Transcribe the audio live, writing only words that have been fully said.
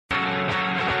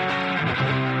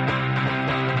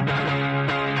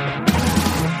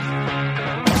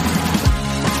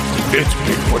It's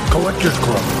Bigfoot Collectors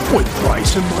Club with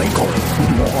Bryce and Michael.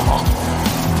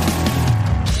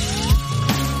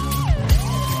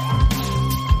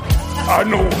 I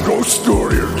know a ghost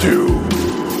story or two.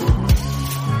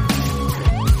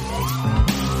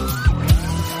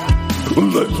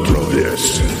 Let's do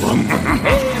this.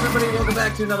 Hey everybody, welcome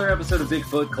back to another episode of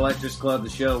Bigfoot Collectors Club, the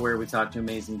show where we talk to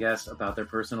amazing guests about their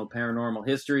personal paranormal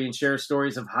history and share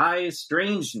stories of high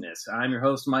strangeness. I'm your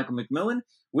host, Michael McMillan.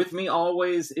 With me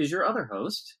always is your other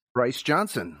host, Bryce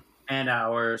Johnson. And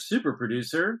our super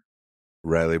producer,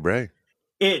 Riley Bray.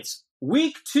 It's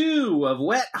week 2 of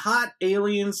Wet Hot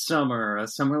Alien Summer, a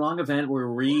summer-long event where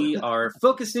we are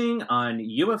focusing on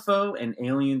UFO and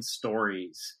alien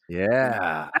stories.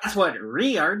 Yeah. That's what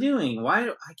we are doing. Why?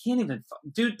 I can't even...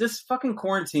 Dude, this fucking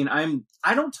quarantine,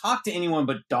 I don't talk to anyone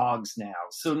but dogs now.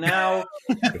 So now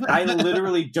I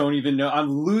literally don't even know. I'm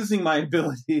losing my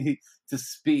ability to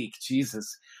speak.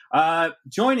 Jesus.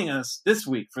 Joining us this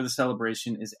week for the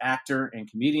celebration is actor and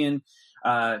comedian...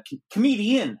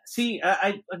 comedian. See,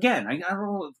 I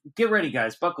don't get ready,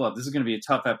 guys. Buckle up. This is going to be a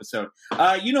tough episode.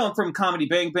 You know him from Comedy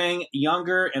Bang Bang,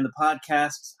 Younger, and the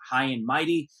podcasts High and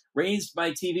Mighty, Raised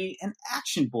by TV, and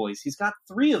Action Boys. He's got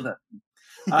 3 of them.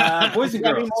 Boys and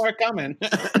girls, more coming.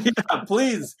 Yeah,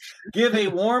 please give a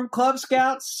warm Club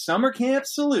Scout summer camp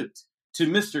salute to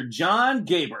Mr. John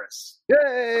Gabrus.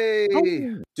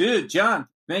 Yay! Dude, John,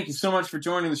 thank you so much for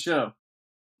joining the show.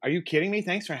 Are you kidding me?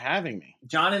 Thanks for having me.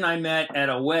 John and I met at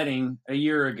a wedding a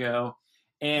year ago.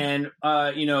 And,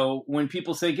 when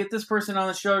people say, get this person on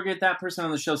the show or get that person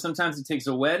on the show, sometimes it takes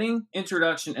a wedding,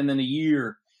 introduction, and then a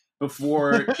year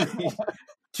before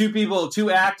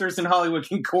two actors in Hollywood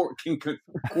can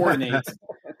coordinate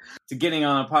to getting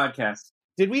on a podcast.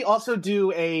 Did we also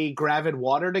do a Gravid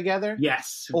Water together?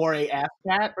 Yes. Or a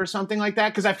AFCAT or something like that?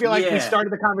 Because I feel like we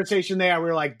started the conversation there. We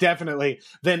were like, definitely.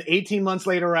 Then 18 months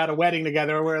later, we're at a wedding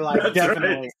together. And we're like, that's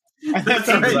definitely. Right. And then that's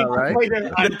right.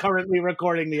 Later, I'm currently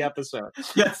recording the episode.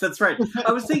 Yes, that's right.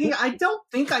 I was thinking, I don't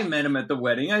think I met him at the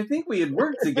wedding. I think we had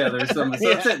worked together. So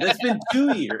that's it. It's been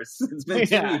 2 years. It's been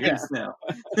 2 years now.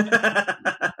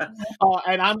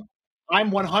 And I'm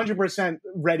 100%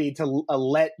 ready to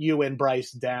let you and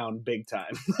Bryce down big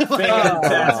time.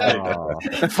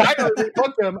 Fantastic. Finally, we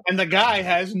booked him, and the guy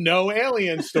has no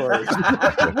alien stories.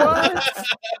 What?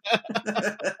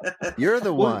 You're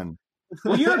the one.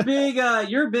 Well, you're a big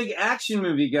action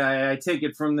movie guy. I take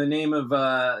it from the name of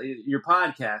your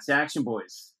podcast, Action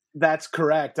Boys. That's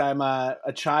correct. I'm a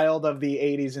child of the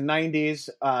 80s and 90s.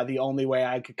 The only way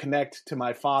I could connect to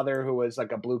my father, who was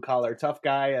like a blue-collar tough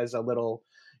guy as a little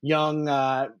young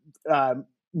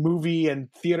movie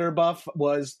and theater buff,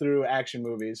 was through action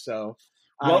movies. So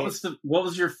what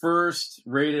was your first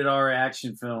rated R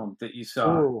action film that you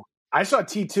saw? Ooh, I saw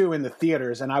T2 in the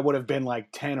theaters, and I would have been like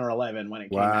 10 or 11 when it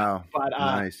came out. But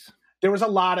nice. There was a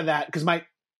lot of that because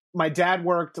my dad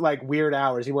worked like weird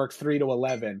hours. He worked 3 to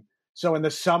 11. So in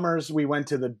the summers we went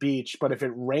to the beach, but if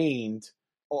it rained,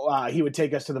 he would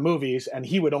take us to the movies, and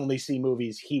he would only see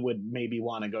movies he would maybe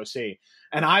want to go see.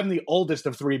 And I'm the oldest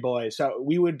of 3 boys, so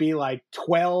we would be like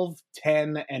 12,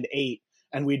 10, and 8,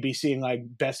 and we'd be seeing like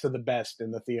Best of the Best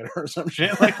in the theater or some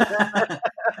shit like that.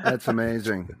 That's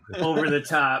amazing. Over the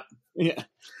top. Yeah.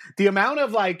 The amount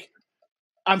of like,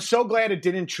 I'm so glad it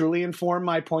didn't truly inform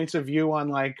my points of view on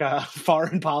like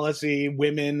foreign policy,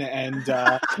 women, and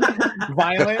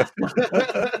violence.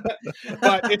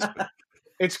 But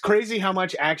it's crazy how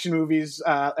much action movies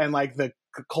and like the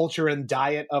culture and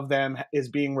diet of them is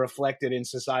being reflected in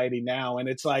society now. And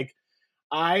it's like,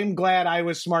 I'm glad I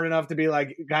was smart enough to be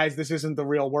like, guys, this isn't the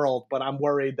real world, but I'm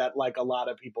worried that like a lot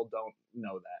of people don't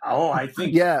know that. Oh, I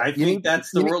think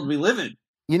that's the world we live in.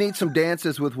 You need some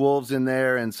Dances with Wolves in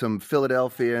there, and some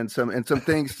Philadelphia, and some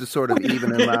things to sort of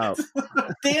even them out.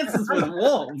 Dances with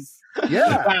Wolves.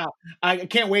 Yeah. Wow. I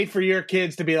can't wait for your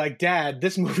kids to be like, Dad,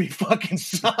 this movie fucking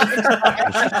sucks.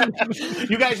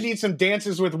 You guys need some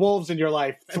Dances with Wolves in your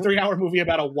life. A 3-hour movie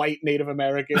about a white Native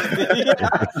American. Yeah.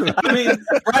 I mean,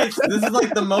 Bryce, this is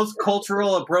like the most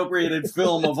cultural appropriated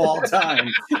film of all time.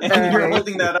 And you're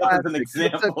holding that up as an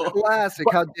example. It's a classic.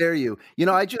 How dare you? You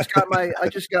know, I just got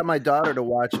my daughter to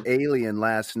watch Alien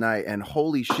last night, and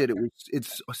holy shit, it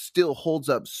still holds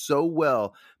up so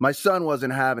well. My son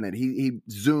wasn't having it. He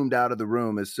zoomed out of the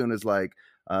room as soon as like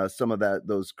some of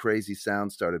those crazy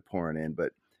sounds started pouring in.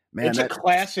 But man, it's a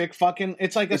classic fucking.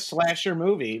 It's like a slasher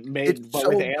movie made but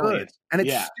with aliens, good. And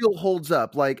it still holds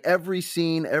up. Like every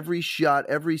scene, every shot,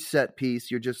 every set piece,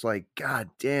 you're just like, God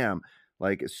damn,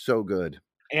 like it's so good.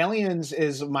 Aliens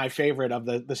is my favorite of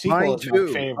the sequel. Mine is too.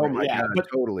 my favorite. Oh my God,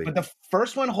 totally. But the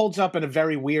first one holds up in a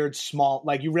very weird, small.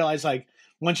 Like you realize, like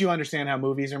once you understand how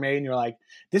movies are made, and you're like,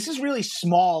 this is really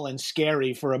small and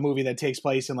scary for a movie that takes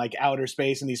place in like outer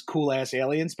space and these cool ass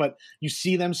aliens, but you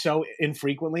see them so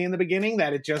infrequently in the beginning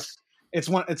that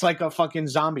it's like a fucking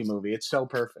zombie movie. It's so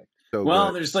perfect. So well,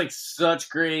 good. there's like such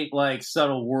great like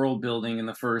subtle world building in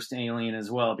the first Alien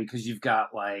as well, because you've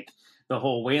got like the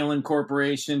whole Weyland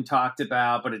Corporation talked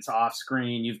about, but it's off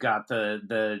screen. You've got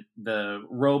the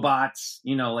robots,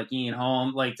 you know, like Ian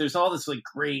Holm. Like there's all this like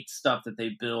great stuff that they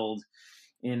build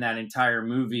in that entire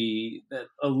movie that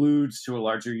alludes to a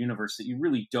larger universe that you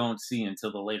really don't see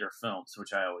until the later films,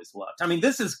 which I always loved. I mean,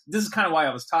 this is kind of why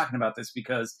I was talking about this,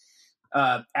 because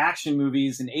action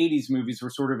movies and 80s movies were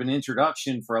sort of an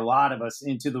introduction for a lot of us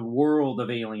into the world of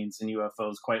aliens and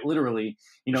UFOs, quite literally.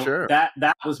 You know, Sure.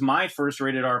 that was my first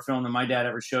rated R film that my dad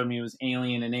ever showed me, was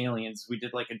Alien and Aliens. We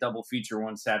did like a double feature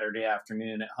one Saturday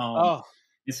afternoon at home. Oh,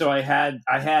 And so I had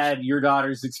your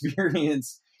daughter's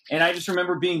experience, and I just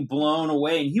remember being blown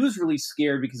away. And he was really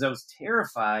scared because I was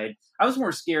terrified. I was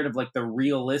more scared of like the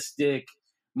realistic,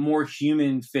 more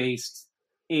human-faced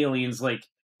aliens like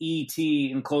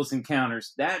E.T. and Close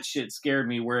Encounters. That shit scared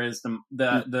me, whereas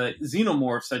the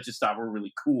xenomorphs I just thought were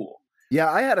really cool. Yeah,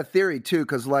 I had a theory too,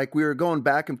 because like we were going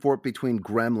back and forth between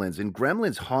Gremlins, and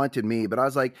Gremlins haunted me. But I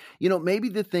was like, maybe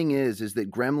the thing is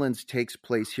that Gremlins takes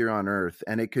place here on Earth,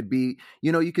 and it could be,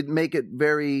 you could make it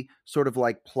very sort of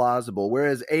like plausible.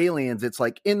 Whereas Aliens, it's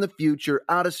like in the future,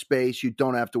 out of space, you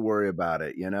don't have to worry about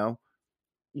it,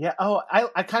 yeah. Oh,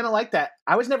 I kind of like that.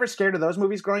 I was never scared of those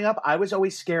movies growing up. I was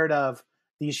always scared of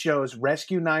these shows,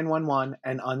 Rescue 911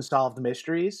 and Unsolved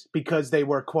Mysteries, because they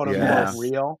were quote unquote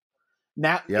real.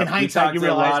 Now, in hindsight, you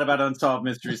realize a lot about Unsolved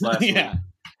Mysteries last week.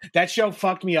 That show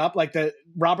fucked me up. Like the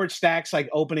Robert Stack's like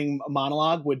opening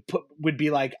monologue would be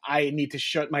like, I need to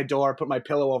shut my door, put my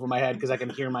pillow over my head because I can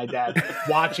hear my dad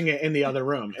watching it in the other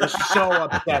room. It's so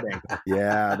upsetting.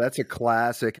 Yeah, that's a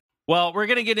classic. Well, we're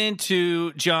going to get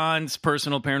into John's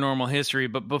personal paranormal history,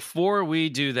 but before we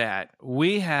do that,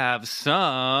 we have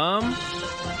some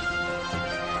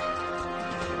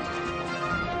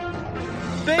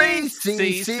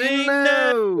Facing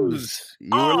news. You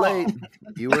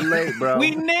were late, bro.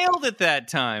 We nailed it that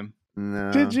time.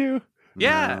 No. Did you?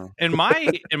 Yeah, in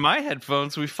my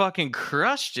headphones, we fucking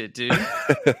crushed it, dude.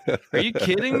 Are you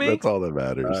kidding me? That's all that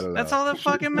matters. That's all that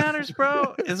fucking matters,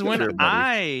 bro, is when Sure,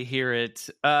 I hear it.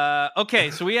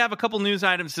 Okay, so we have a couple news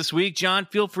items this week. John,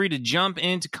 feel free to jump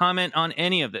in to comment on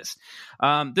any of this.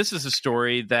 This is a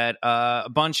story that a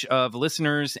bunch of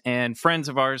listeners and friends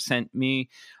of ours sent me.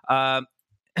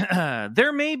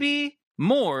 There may be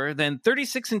more than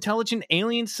 36 intelligent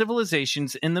alien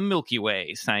civilizations in the Milky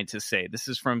Way, scientists say. This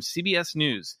is from CBS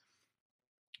News.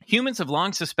 Humans have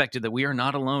long suspected that we are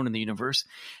not alone in the universe,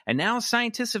 and now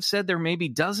scientists have said there may be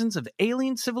dozens of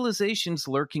alien civilizations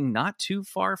lurking not too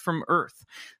far from Earth.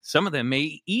 Some of them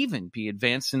may even be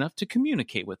advanced enough to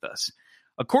communicate with us.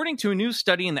 According to a new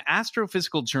study in the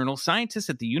Astrophysical Journal, scientists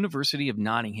at the University of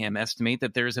Nottingham estimate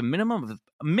that there is a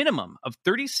minimum of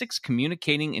 36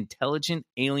 communicating intelligent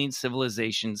alien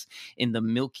civilizations in the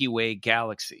Milky Way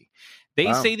galaxy.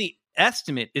 They say the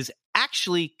estimate is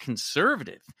actually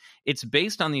conservative. It's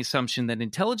based on the assumption that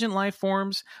intelligent life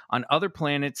forms on other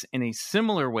planets in a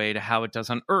similar way to how it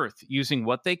does on Earth, using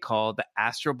what they call the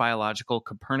astrobiological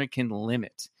Copernican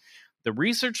limit. The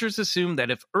researchers assume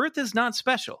that if Earth is not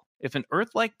special, if an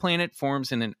Earth-like planet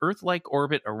forms in an Earth-like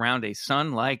orbit around a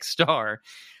sun-like star,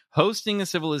 hosting a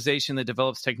civilization that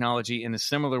develops technology in a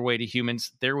similar way to humans,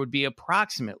 there would be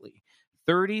approximately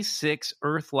 36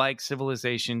 Earth-like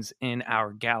civilizations in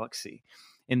our galaxy.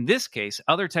 In this case,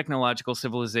 other technological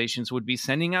civilizations would be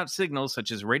sending out signals such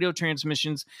as radio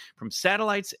transmissions from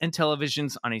satellites and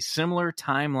televisions on a similar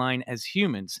timeline as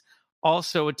humans,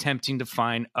 also attempting to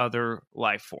find other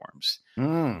life forms.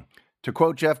 To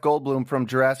quote Jeff Goldblum from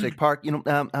Jurassic Park,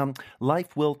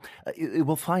 life will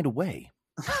find a way.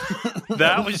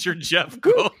 That was your Jeff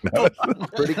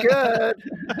Goldblum. Pretty good.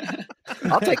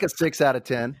 I'll take a 6 out of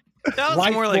 10. That was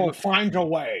Life more like will find a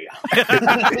way.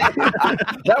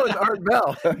 That was Art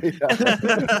Bell.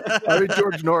 I mean,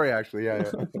 George Norrie, actually.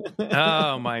 Yeah.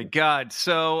 Oh my God.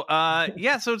 So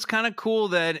so it's kind of cool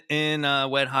that in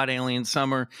Wet Hot Alien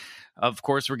Summer, of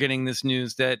course, we're getting this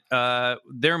news that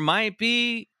there might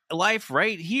be life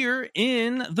right here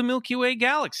in the Milky Way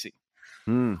galaxy.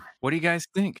 What do you guys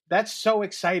think? That's so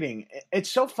exciting. It's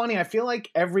so funny. I feel like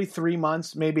every 3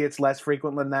 months, maybe it's less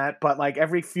frequent than that, but like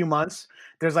every few months,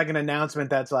 there's like an announcement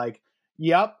that's like,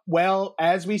 yep, well,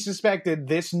 as we suspected,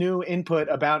 this new input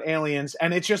about aliens.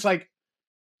 And it's just like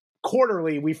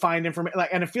quarterly we find information,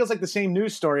 like, and it feels like the same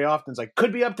news story often. It's like,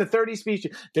 could be up to 30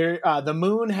 species. There, the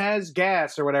moon has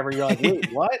gas or whatever. You're like,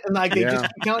 wait, what? And like they just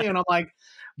keep telling you, and I'm like,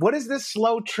 What is this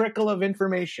slow trickle of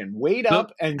information? Wait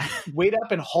up and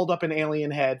hold up an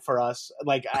alien head for us,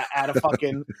 like at a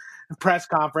fucking press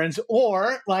conference,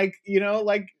 or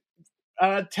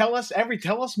tell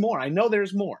us more. I know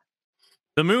there's more.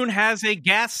 The moon has a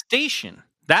gas station.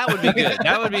 That would be good.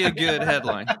 That would be a good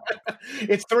headline.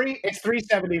 It's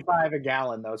 $3.75 a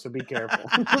gallon though, so be careful.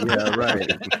 Yeah, right.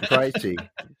 Pricey.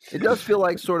 It does feel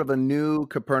like sort of a new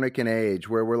Copernican age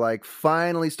where we're like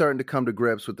finally starting to come to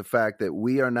grips with the fact that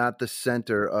we are not the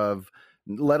center of,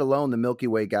 let alone the Milky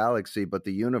Way galaxy, but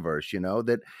the universe,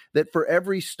 that for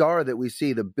every star that we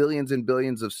see, the billions and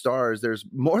billions of stars, there's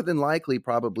more than likely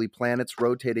probably planets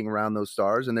rotating around those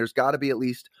stars. And there's got to be at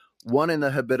least one in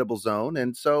the habitable zone.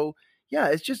 And so, yeah,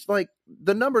 it's just like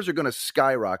the numbers are going to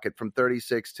skyrocket from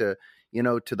 36 to,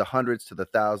 to the hundreds, to the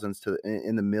thousands, to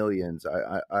in the millions.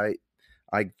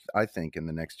 I think in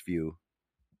the next few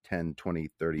 10, 20,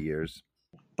 30 years.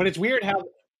 But it's weird how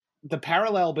the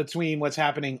parallel between what's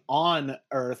happening on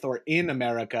Earth or in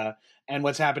America and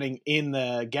what's happening in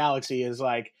the galaxy is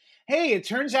like, hey, it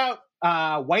turns out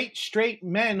white straight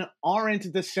men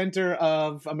aren't the center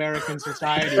of American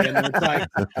society. And it's like,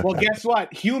 well, guess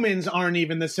what? Humans aren't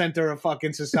even the center of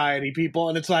fucking society, people.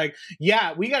 And it's like,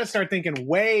 yeah, we got to start thinking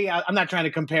I'm not trying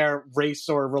to compare race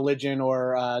or religion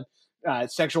or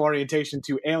sexual orientation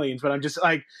to aliens, but I'm just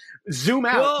like, zoom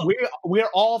out. Well, we're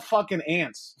all fucking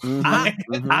ants.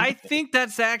 I think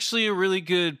that's actually a really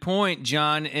good point,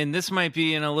 John. And this might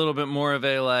be in a little bit more of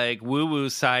a like woo-woo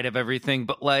side of everything,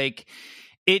 but like,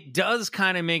 it does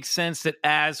kind of make sense that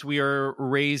as we are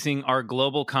raising our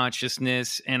global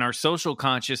consciousness and our social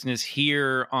consciousness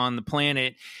here on the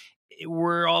planet,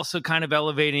 we're also kind of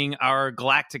elevating our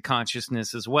galactic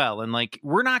consciousness as well. And like,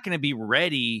 we're not going to be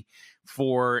ready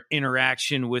for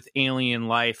interaction with alien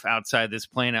life outside this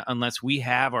planet unless we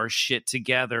have our shit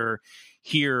together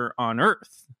here on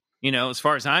Earth, as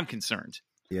far as I'm concerned.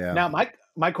 Yeah. Now,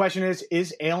 my question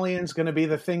is aliens going to be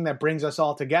the thing that brings us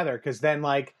all together? Because then,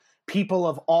 like, people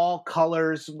of all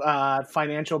colors,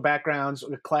 financial backgrounds,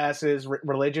 classes,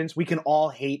 religions, we can all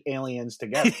hate aliens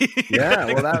together. Yeah,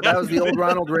 well, that was the old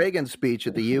Ronald Reagan speech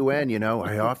at the UN.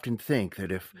 I often think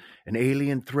that if an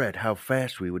alien threat, how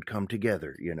fast we would come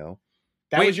together.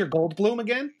 That was your Goldblum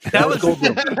again? That was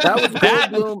Goldblum. That was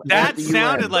Goldblum. That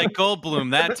sounded like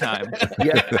Goldblum that time.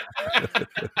 Yeah.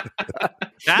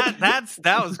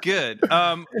 That was good.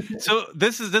 So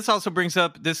this also brings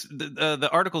up the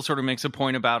article sort of makes a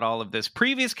point about all of this.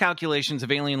 Previous calculations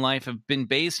of alien life have been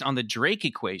based on the Drake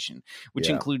equation, which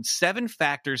includes 7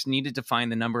 factors needed to find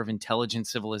the number of intelligent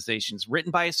civilizations,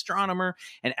 written by astronomer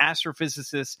and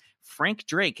astrophysicist Frank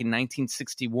Drake in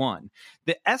 1961.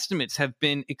 The estimates have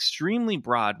been extremely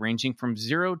broad, ranging from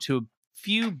 0 to a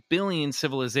few billion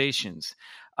civilizations.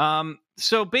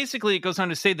 So basically, it goes on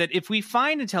to say that if we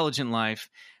find intelligent life,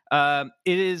 it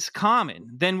is common,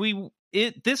 then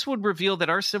this would reveal that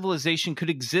our civilization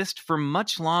could exist for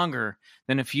much longer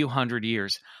than a few hundred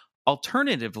years.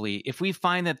 Alternatively, if we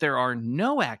find that there are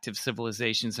no active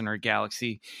civilizations in our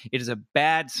galaxy, it is a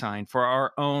bad sign for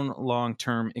our own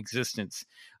long-term existence.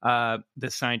 The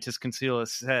scientist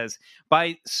Concealis says,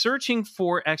 by searching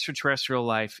for extraterrestrial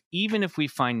life, even if we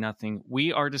find nothing,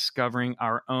 we are discovering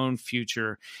our own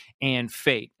future and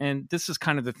fate. And this is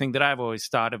kind of the thing that I've always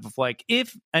thought of like,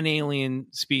 if an alien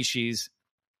species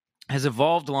has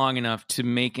evolved long enough to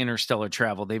make interstellar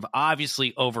travel, they've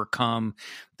obviously overcome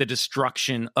the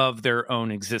destruction of their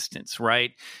own existence,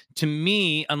 right? To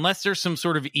me, unless there's some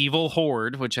sort of evil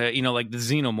horde, which like the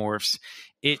xenomorphs,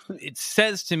 it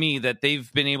says to me that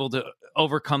they've been able to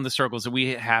overcome the struggles that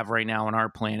we have right now on our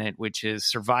planet, which is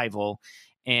survival,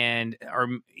 and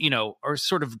are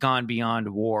sort of gone beyond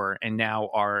war and now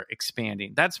are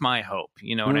expanding. That's my hope.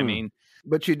 You know what I mean?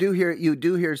 But you do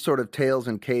hear sort of tales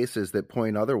and cases that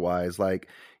point otherwise, like,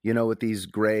 with these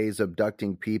grays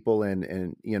abducting people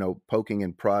and poking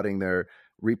and prodding their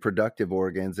reproductive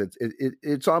organs.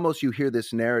 It's almost, you hear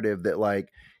this narrative that like,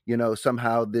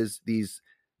 somehow these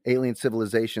alien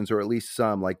civilizations, or at least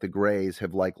some, like the grays,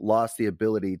 have like lost the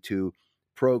ability to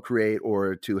procreate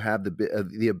or to have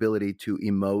the ability to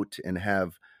emote and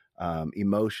have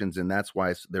emotions, and that's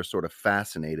why they're sort of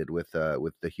fascinated with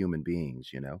the human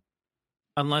beings,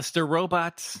 Unless they're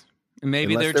robots.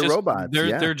 Maybe Unless they're just robots.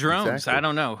 they're drones. Exactly. I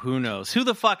don't know. Who knows? Who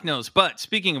the fuck knows? But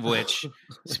speaking of which,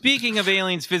 speaking of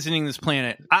aliens visiting this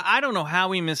planet, I don't know how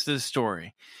we missed this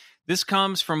story. This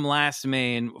comes from last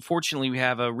May, and fortunately we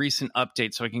have a recent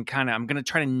update, so I'm going to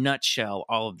try to nutshell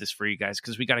all of this for you guys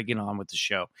because we got to get on with the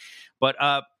show. But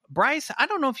Bryce, I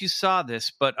don't know if you saw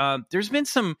this, but there's been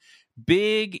some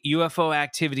big UFO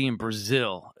activity in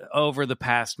Brazil over the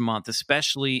past month,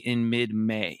 especially in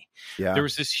mid-May. Yeah. There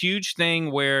was this huge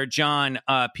thing where, John,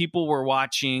 people were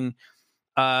watching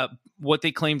what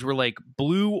they claimed were like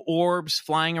blue orbs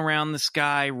flying around the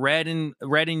sky, red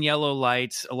and yellow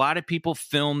lights. A lot of people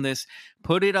filmed this,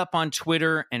 put it up on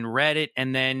Twitter and Reddit,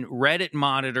 and then Reddit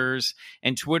monitors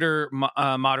and Twitter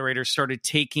moderators started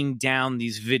taking down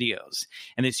these videos.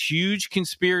 And this huge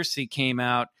conspiracy came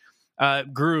out,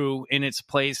 grew in its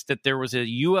place, that there was a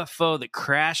UFO that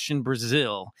crashed in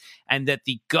Brazil and that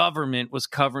the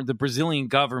Brazilian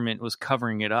government was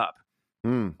covering it up.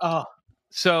 Oh.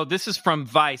 So this is from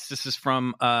Vice. This is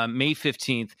from May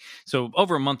 15th, so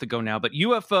over a month ago now. But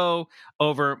UFO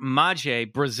over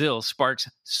Magé, Brazil, sparks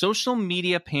social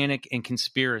media panic and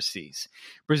conspiracies.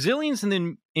 Brazilians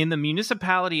in the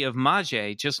municipality of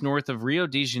Magé, just north of Rio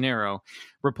de Janeiro,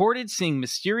 reported seeing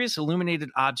mysterious illuminated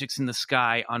objects in the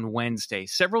sky on Wednesday.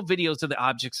 Several videos of the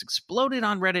objects exploded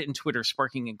on Reddit and Twitter,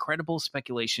 sparking incredible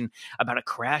speculation about a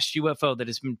crashed UFO that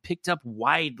has been picked up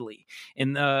widely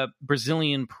in the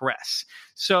Brazilian press.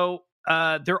 So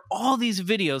there are all these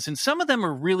videos, and some of them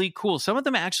are really cool. Some of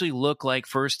them actually look like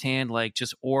firsthand, like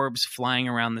just orbs flying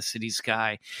around the city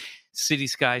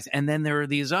skies. And then there are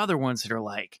these other ones that are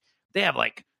like, they have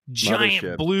like giant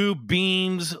Mothership. blue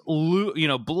beams,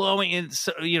 blowing in,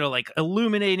 like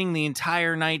illuminating the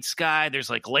entire night sky. There's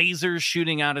like lasers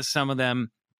shooting out of some of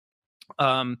them.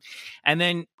 And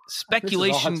then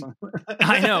speculation, Awesome.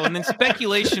 I know. And then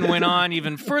speculation went on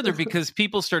even further because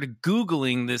people started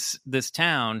Googling this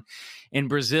town in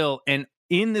Brazil, and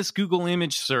in this Google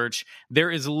image search,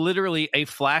 there is literally a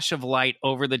flash of light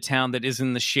over the town that is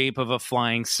in the shape of a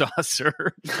flying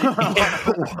saucer.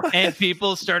 And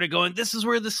people started going, this is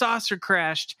where the saucer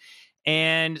crashed.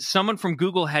 And someone from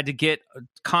Google had to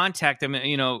contact them,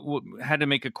 had to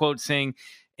make a quote saying,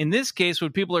 in this case,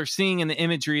 what people are seeing in the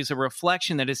imagery is a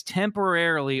reflection that is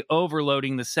temporarily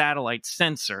overloading the satellite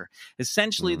sensor.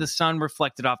 Essentially, the sun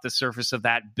reflected off the surface of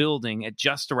that building at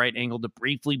just the right angle to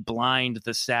briefly blind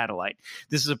the satellite.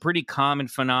 This is a pretty common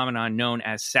phenomenon known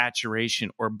as saturation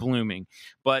or blooming.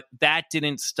 But that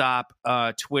didn't stop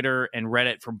Twitter and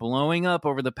Reddit from blowing up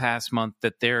over the past month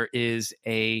that there is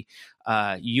a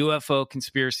UFO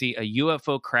conspiracy, a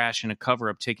UFO crash, and a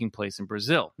cover-up taking place in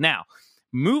Brazil. Now,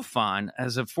 MUFON,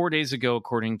 as of 4 days ago,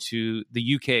 according to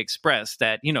the UK Express,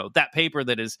 that paper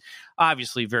that is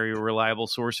obviously a very reliable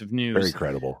source of news. Very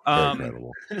credible. Very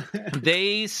credible.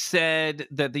 They said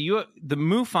that the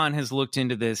MUFON has looked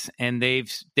into this, and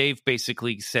they've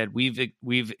basically said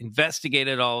we've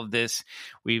investigated all of this,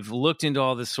 we've looked into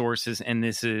all the sources, and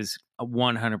this is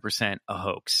 100% a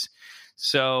hoax.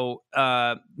 So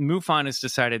MUFON has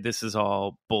decided this is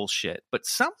all bullshit. But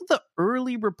some of the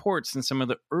early reports and some of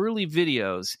the early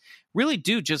videos really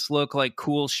do just look like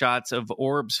cool shots of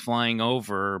orbs flying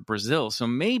over Brazil. So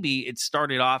maybe it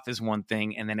started off as one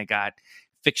thing and then it got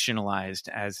fictionalized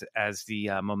as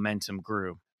the momentum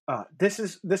grew. This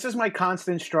is my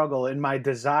constant struggle in my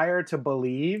desire to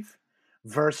believe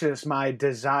versus my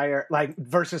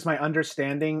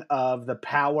understanding of the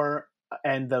power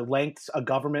and the lengths a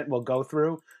government will go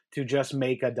through to just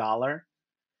make a dollar.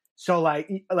 So like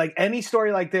any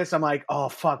story like this, I'm like, oh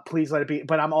fuck, please let it be.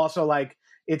 But I'm also like,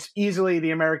 it's easily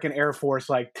the American Air Force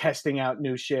like testing out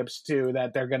new ships too,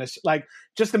 that they're gonna like.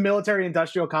 Just the military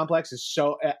industrial complex is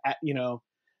so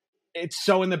it's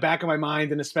so in the back of my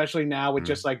mind, and especially now with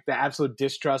just like the absolute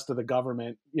distrust of the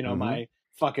government. My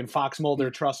fucking Fox Mulder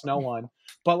trust no one.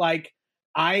 But like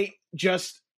I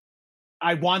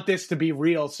want this to be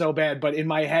real so bad, but in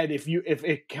my head, if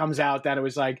it comes out that it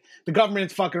was like the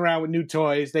government's fucking around with new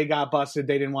toys, they got busted,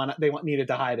 they needed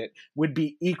to hide it, would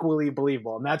be equally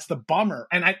believable, and that's the bummer.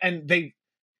 And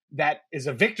that is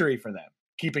a victory for them,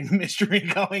 keeping the mystery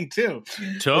going too.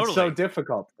 Totally, it's so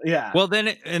difficult. Yeah. Well, then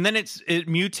it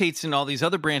mutates in all these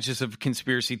other branches of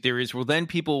conspiracy theories. Well, then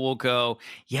people will go,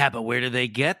 yeah, but where do they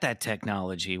get that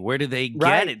technology? Where do they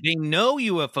get it? They know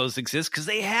UFOs exist because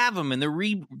they have them, and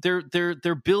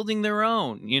they're building their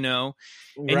own. And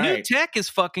new tech is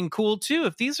fucking cool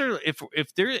too.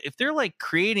 If they're like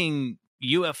creating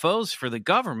UFOs for the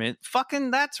government, fucking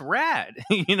that's rad.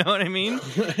 You know what I mean?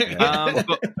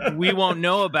 But we won't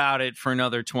know about it for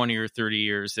another 20 or 30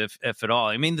 years, if at all.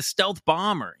 I mean, the stealth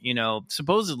bomber,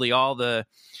 supposedly all the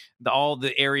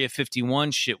Area 51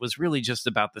 shit was really just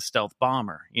about the stealth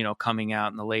bomber, coming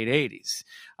out in the late 80s,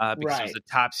 because it was a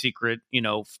top secret,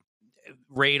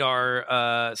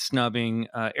 radar snubbing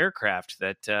aircraft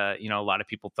that a lot of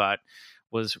people thought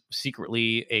was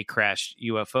secretly a crashed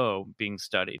UFO being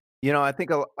studied. You know, I think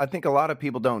a lot of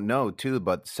people don't know too,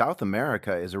 but South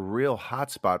America is a real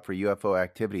hotspot for UFO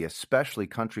activity, especially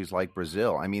countries like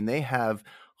Brazil. I mean, they have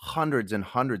hundreds and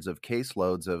hundreds of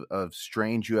caseloads of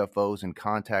strange UFOs and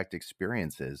contact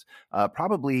experiences,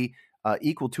 probably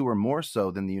equal to or more so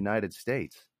than the United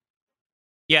States.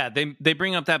 Yeah, they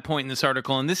bring up that point in this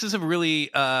article, and this is a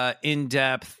really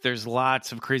in-depth, there's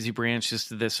lots of crazy branches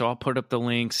to this, so I'll put up the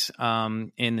links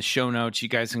in the show notes. You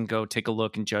guys can go take a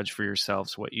look and judge for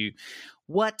yourselves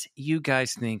what you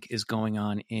guys think is going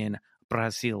on in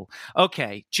Brazil.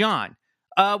 Okay, John,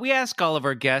 we ask all of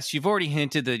our guests, you've already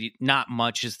hinted that not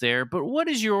much is there, but what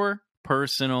is your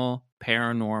personal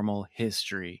paranormal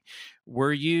history?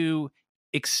 Were you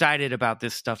excited about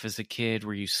this stuff as a kid?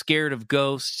 Were you scared of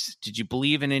ghosts? Did you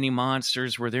believe in any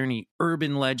monsters? Were there any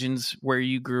urban legends where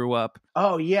you grew up?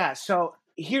 Oh yeah. So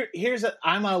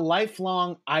I'm a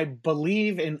lifelong, I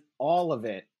believe in all of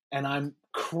it, and I'm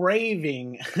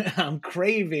craving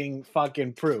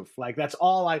fucking proof. Like that's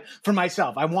all for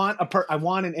myself. I want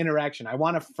an interaction. I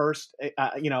want a first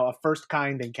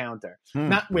kind encounter.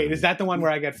 Wait, is that the one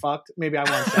where I get fucked? Maybe I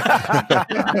want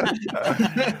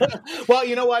that. Well,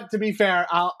 you know what? To be fair,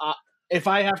 I'll if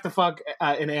I have to fuck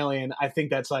an alien, I think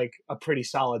that's like a pretty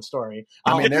solid story.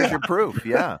 I mean, there's your proof.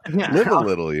 Yeah. Live a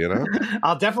little, you know?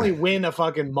 I'll definitely win a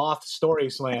fucking moth story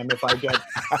slam if I get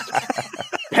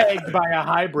pegged by a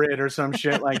hybrid or some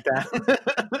shit like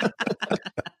that.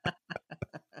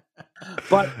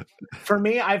 But for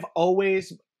me, I've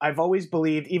always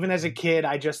believed, even as a kid,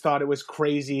 I just thought it was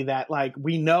crazy that like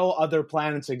we know other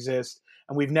planets exist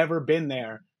and we've never been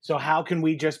there. So how can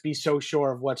we just be so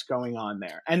sure of what's going on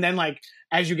there? And then like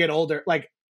as you get older,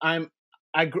 like I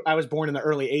was born in the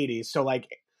early 80s, so like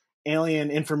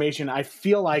alien information, I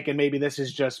feel like, and maybe this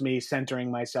is just me centering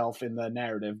myself in the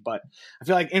narrative, but I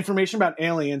feel like information about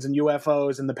aliens and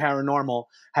UFOs and the paranormal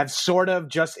have sort of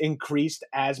just increased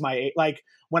as like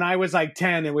when I was like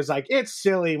 10, it was like, it's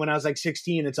silly. When I was like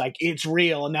 16, it's like, it's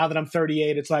real. And now that I'm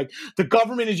 38, it's like, the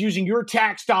government is using your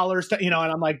tax dollars to, and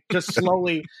I'm like, just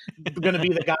slowly going to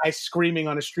be the guy screaming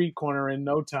on a street corner in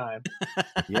no time.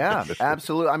 Yeah,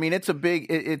 absolutely. I mean,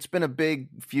 it's been a big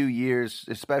few years,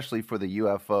 especially for the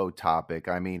UFO topic.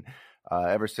 I mean,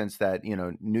 ever since that,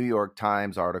 New York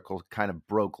Times article kind of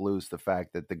broke loose the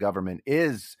fact that the government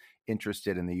is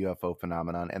interested in the UFO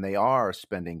phenomenon and they are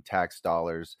spending tax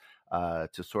dollars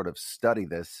to sort of study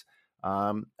this.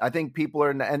 I think people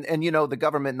are, and the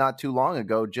government not too long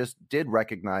ago just did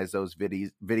recognize those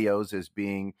videos as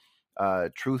being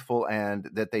truthful and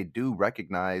that they do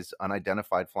recognize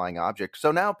unidentified flying objects.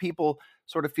 So now people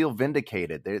sort of feel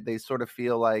vindicated. They sort of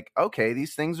feel like, okay,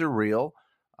 these things are real.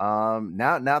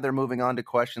 Now they're moving on to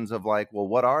questions of like, well,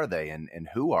 what are they and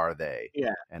who are they?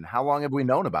 Yeah. And how long have we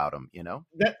known about them?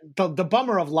 The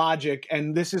bummer of logic.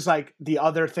 And this is like the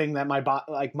other thing that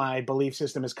my belief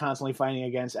system is constantly fighting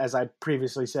against. As I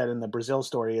previously said in the Brazil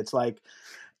story, it's like,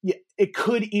 it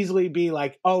could easily be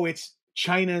like, oh, it's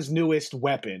China's newest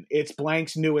weapon. It's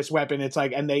blank's newest weapon. It's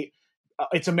like,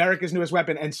 it's America's newest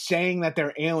weapon. And saying that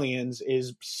they're aliens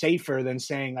is safer than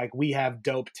saying like, we have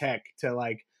dope tech to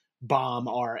like bomb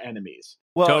our enemies.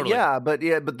 Well, totally.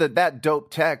 but that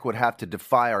dope tech would have to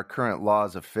defy our current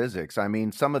laws of physics. I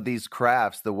mean, some of these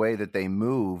crafts, the way that they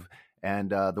move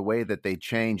and the way that they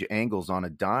change angles on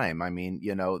a dime, I mean,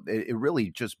 it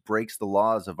really just breaks the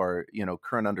laws of our,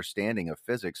 current understanding of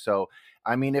physics. So,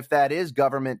 I mean, if that is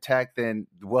government tech, then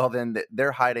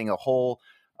they're hiding a whole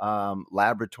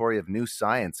laboratory of new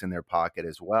science in their pocket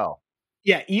as well.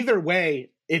 Yeah, either way,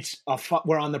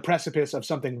 we're on the precipice of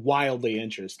something wildly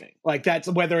interesting. Like that's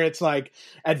whether it's like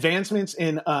advancements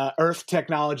in Earth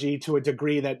technology to a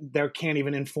degree that there can't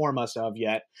even inform us of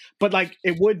yet. But like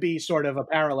it would be sort of a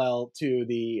parallel to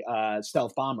the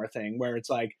stealth bomber thing where it's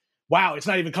like, wow, it's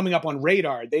not even coming up on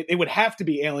radar. It would have to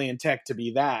be alien tech to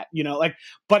be that,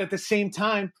 but at the same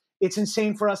time, it's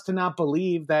insane for us to not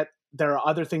believe that there are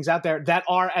other things out there that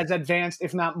are as advanced,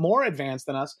 if not more advanced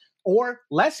than us, or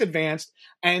less advanced.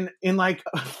 And in like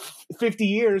 50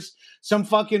 years, some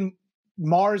fucking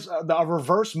a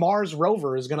reverse Mars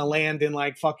rover is going to land in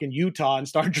like fucking Utah and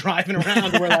start driving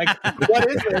around. We're like, what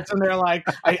is this? And they're like,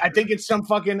 I think it's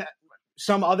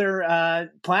some other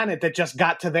planet that just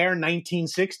got to their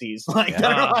 1960s. Like,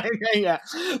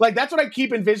 like that's what I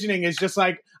keep envisioning is just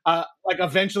like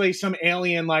eventually some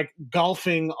alien like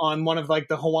golfing on one of like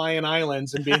the Hawaiian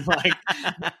Islands and being like,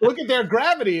 look at their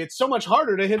gravity. It's so much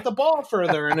harder to hit the ball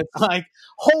further. And it's like,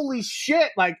 holy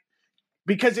shit. Like,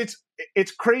 because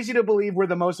it's crazy to believe we're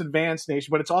the most advanced nation,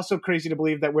 but it's also crazy to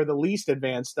believe that we're the least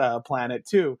advanced planet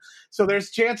too. So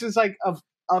there's chances like of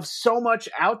so much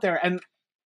out there. And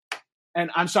and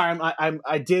I'm sorry,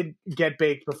 I did get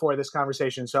baked before this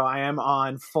conversation, so I am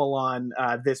on full on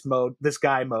this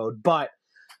guy mode. But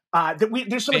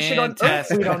there's so much shit on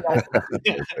Earth we don't know.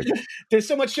 There's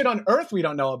so much shit on Earth we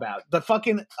don't know about. The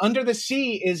fucking under the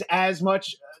sea is as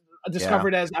much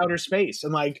discovered as outer space,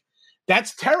 and like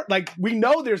that's terrible. Like we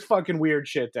know there's fucking weird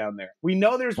shit down there. We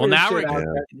know there's weird shit out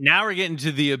there. Now we're getting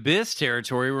to the abyss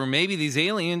territory where maybe these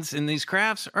aliens in these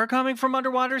crafts are coming from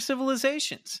underwater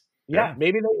civilizations. Yeah,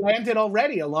 maybe they landed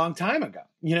already a long time ago.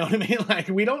 You know what I mean? Like,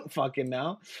 we don't fucking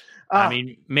know. I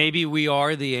mean, maybe we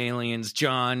are the aliens,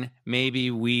 John.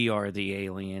 Maybe we are the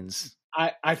aliens.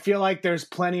 I feel like there's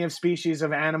plenty of species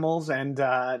of animals and,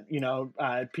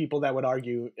 people that would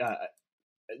argue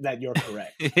that you're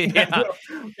correct.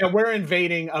 that we're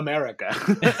invading America.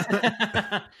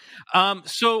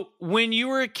 So when you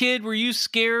were a kid, were you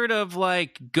scared of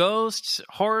like ghosts,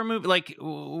 horror movie? Like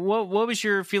what was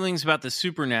your feelings about the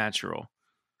supernatural?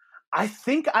 I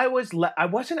think I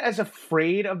wasn't as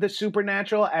afraid of the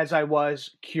supernatural as I was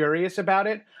curious about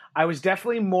it. I was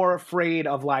definitely more afraid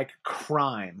of like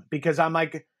crime because I'm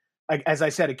like as I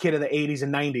said, a kid of the 80s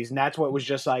and 90s, and that's what was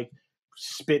just like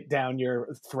spit down your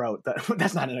throat.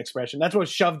 That's not an expression. That's what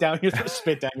shoved down your throat,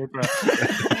 spit down your throat.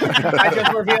 I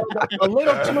just revealed a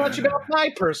little too much about my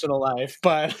personal life,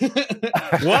 but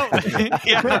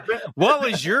what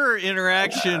was your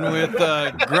interaction with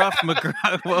Gruff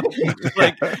McGruff?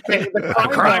 Like the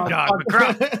crime dog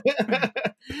McGruff.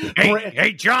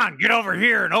 Hey, John, get over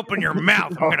here and open your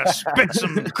mouth. I'm going to spit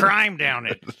some crime down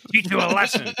it. Teach you a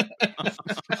lesson.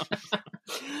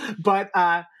 But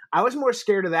I was more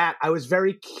scared of that. I was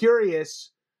very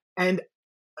curious, and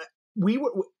we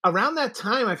were around that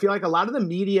time. I feel like a lot of the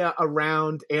media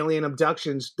around alien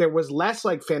abductions, there was less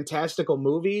like fantastical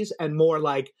movies and more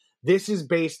like this is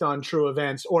based on true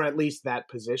events, or at least that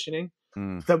positioning.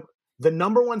 The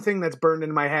number one thing that's burned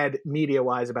into my head media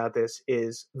wise about this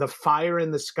is the Fire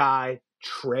in the Sky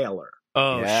trailer.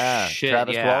 Oh, yeah, shit.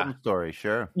 Travis Walton story,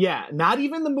 sure. Yeah, not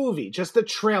even the movie, just the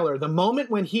trailer. The moment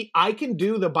when I can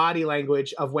do the body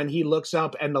language of when he looks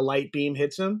up and the light beam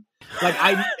hits him. Like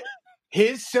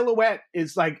his silhouette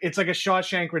is like, it's like a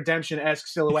Shawshank Redemption-esque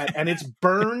silhouette, and it's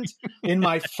burned in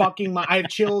my fucking mind. I have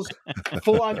chills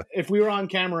full on. If we were on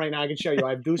camera right now, I can show you.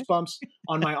 I have goosebumps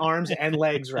on my arms and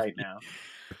legs right now.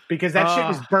 Because that shit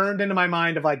was burned into my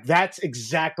mind of like, that's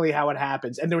exactly how it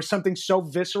happens. And there was something so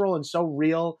visceral and so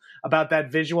real about that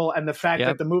visual. And the fact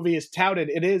that the movie is touted,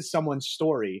 it is someone's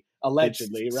story,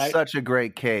 allegedly, it's right? Such a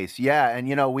great case. Yeah. And,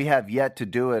 we have yet to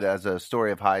do it as a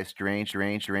story of high range. What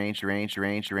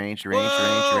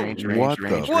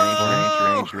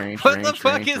the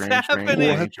fuck is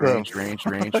happening?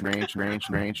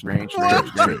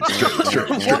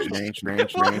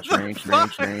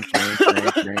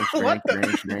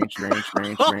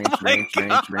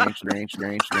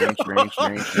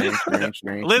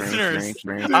 Listeners,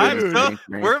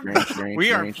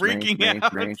 we are freaking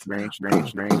out.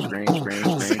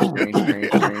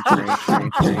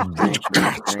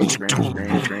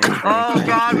 Oh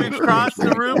God, we've crossed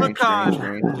the Rubicon.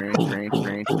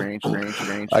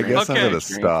 I guess I'm gonna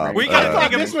stop. I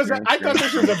thought this was a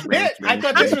bit. I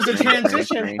thought this was a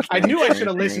transition. I knew I should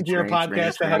have listened to your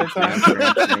podcast ahead of time.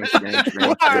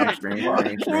 All right.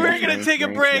 We're gonna take a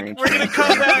break. We're gonna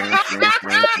come back.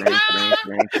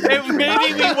 And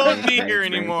maybe we won't be here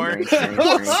anymore.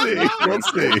 We'll see.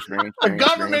 The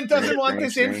government doesn't want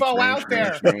this info out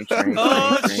there.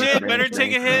 Oh shit! Better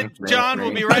take a hit. John,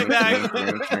 we'll be right back.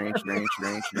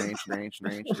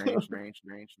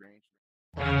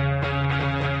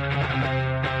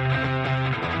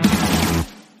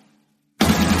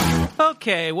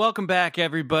 Okay, welcome back,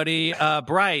 everybody.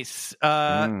 Bryce,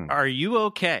 are you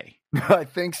okay? I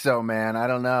think so, man. I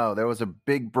don't know. There was a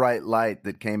big bright light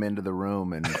that came into the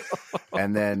room,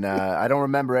 and then I don't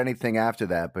remember anything after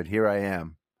that. But here I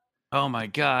am. Oh my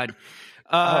God.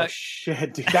 Oh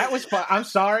shit, dude. That was fun. I'm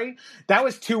sorry. That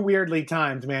was too weirdly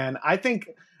timed, man. I think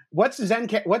what's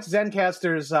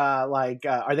Zencaster's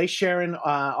are they sharing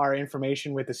our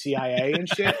information with the CIA and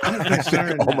shit? I'm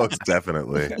concerned. Almost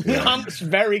definitely. Yeah. I'm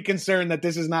very concerned that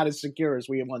this is not as secure as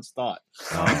we once thought.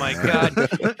 Oh my God.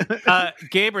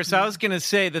 Gabrus, I was going to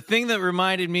say the thing that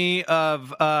reminded me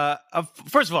of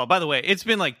first of all, by the way, it's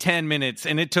been like 10 minutes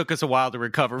and it took us a while to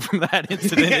recover from that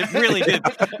incident. It really did.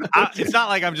 It's not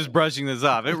like I'm just brushing this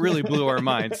off. It really blew our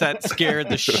minds. That scared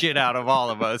the shit out of all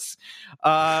of us.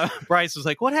 Bryce was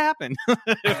like, what happened? We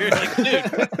were like,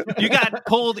 dude, you got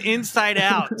pulled inside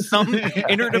out. Some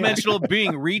interdimensional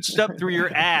being reached up through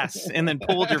your ass and then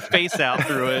pulled your face out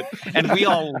through it. And we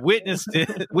all witnessed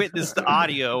the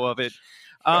audio of it.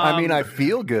 I mean, I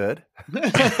feel good.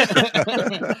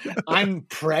 I'm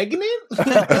pregnant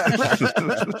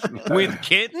with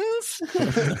kittens.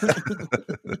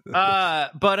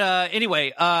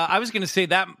 Anyway, I was going to say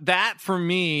that for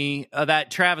me,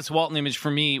 that Travis Walton image for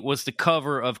me was the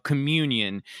cover of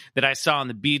Communion that I saw in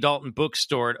the B. Dalton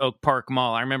bookstore at Oak Park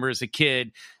Mall. I remember as a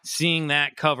kid seeing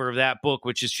that cover of that book,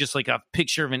 which is just like a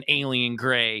picture of an alien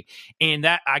gray, and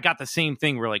that I got the same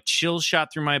thing where like chills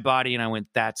shot through my body, and I went,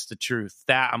 "That's the truth.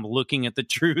 That I'm looking at the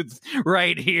truth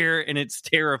right here, and it's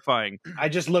terrifying." I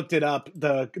just looked it up,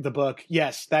 the book.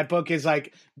 Yes, that book is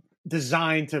like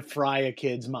designed to fry a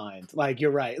kid's mind. Like, you're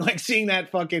right. Like, seeing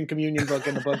that fucking Communion book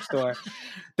in the bookstore,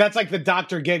 that's like the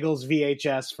Dr. Giggles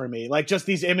VHS for me. Like, just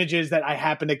these images that I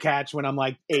happen to catch when I'm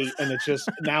like 8, and it's just,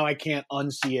 now I can't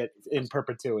unsee it in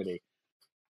perpetuity.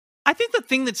 I think the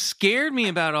thing that scared me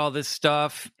about all this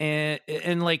stuff, and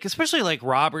like especially like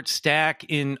Robert Stack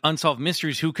in Unsolved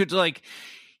Mysteries, who could like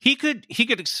he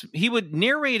would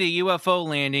narrate a UFO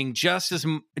landing just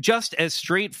as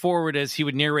straightforward as he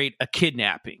would narrate a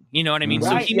kidnapping. You know what I mean?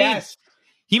 Right, So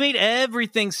he made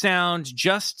everything sound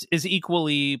just as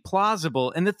equally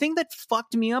plausible. And the thing that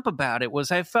fucked me up about it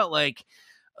was I felt like,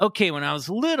 okay, when I was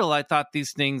little, I thought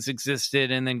these things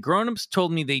existed, and then grown-ups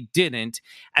told me they didn't.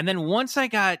 And then once I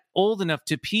got old enough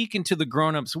to peek into the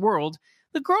grown-ups world,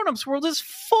 the grown-ups world is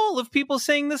full of people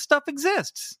saying this stuff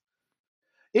exists.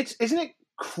 Isn't it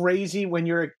crazy when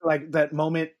you're like that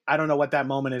moment? I don't know what that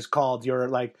moment is called. You're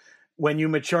like, when you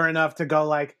mature enough to go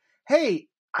like, hey,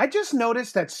 I just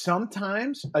noticed that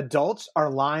sometimes adults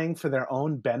are lying for their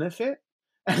own benefit.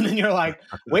 And then you're like,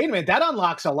 wait a minute, that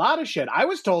unlocks a lot of shit. I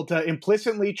was told to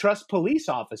implicitly trust police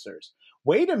officers.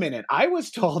 Wait a minute, I was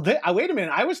told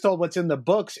what's in the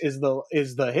books is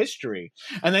the history.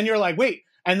 And then you're like, wait,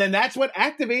 and then that's what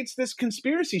activates this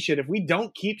conspiracy shit. If we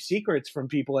don't keep secrets from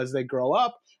people as they grow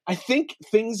up, I think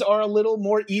things are a little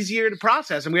more easier to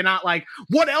process. And we're not like,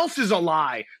 what else is a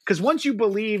lie? Because once you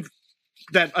believe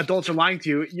that adults are lying to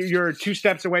you, you're 2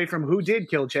 steps away from who did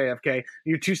kill JFK.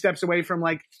 You're 2 steps away from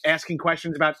like asking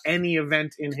questions about any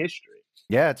event in history.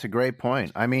 Yeah, it's a great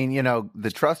point. I mean, you know,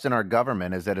 the trust in our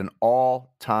government is at an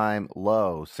all-time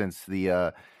low since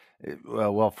the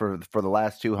for the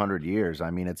last 200 years. I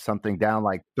mean, it's something down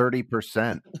like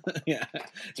 30%. Yeah,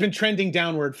 it's been trending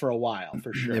downward for a while,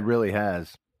 for sure. It really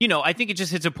has. You know, I think it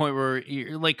just hits a point where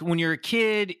you're like, when you're a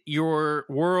kid, your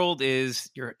world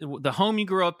is the home you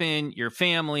grew up in, your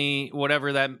family,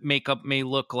 whatever that makeup may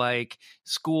look like,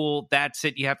 school. That's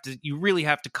it. You really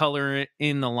have to color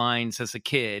in the lines as a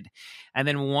kid. And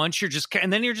then once you're just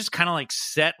kind of like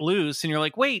set loose, and you're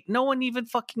like, wait, no one even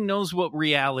fucking knows what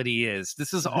reality is.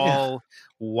 This is all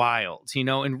wild, you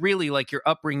know, and really like your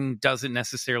upbringing doesn't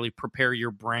necessarily prepare your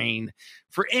brain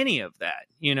for any of that,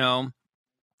 you know.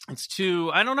 It's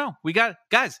too, I don't know.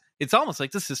 Guys, it's almost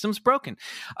like the system's broken.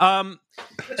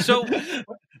 So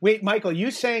wait, Michael,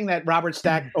 you saying that Robert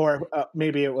Stack, or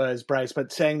maybe it was Bryce,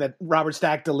 but saying that Robert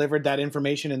Stack delivered that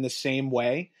information in the same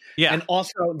way. Yeah. And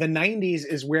also the 90s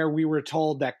is where we were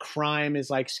told that crime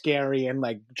is like scary, and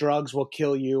like drugs will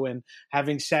kill you, and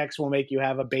having sex will make you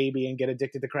have a baby and get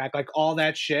addicted to crack, like all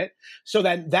that shit. So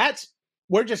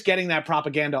we're just getting that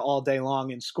propaganda all day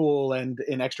long in school and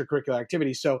in extracurricular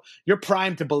activities. So you're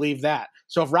primed to believe that.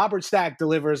 So if Robert Stack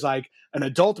delivers like an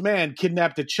adult man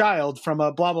kidnapped a child from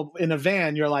a blah, blah, in a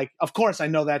van, you're like, of course I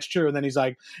know that's true. And then he's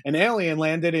like, an alien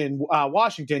landed in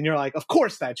Washington. You're like, of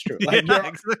course that's true. Like,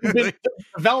 you've been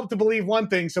developed to believe one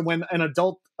thing. So when an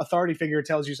adult authority figure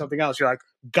tells you something else, you're like,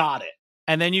 got it.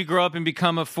 And then you grow up and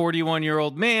become a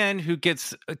 41-year-old man who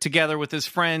gets together with his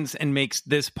friends and makes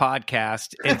this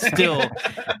podcast and still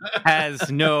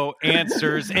has no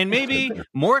answers and maybe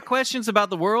more questions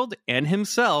about the world and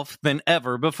himself than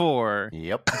ever before.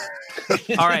 Yep.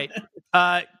 All right.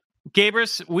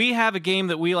 Gabrus, we have a game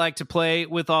that we like to play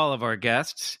with all of our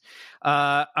guests.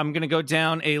 I'm going to go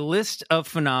down a list of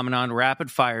phenomenon,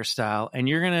 rapid fire style. And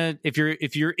you're going to,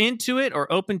 if you're into it or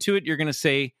open to it, you're going to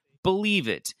say, believe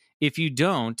it. If you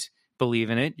don't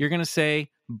believe in it, you're going to say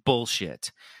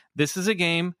bullshit. This is a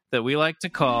game that we like to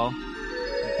call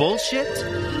bullshit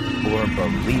or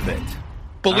believe it.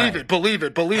 Believe it, believe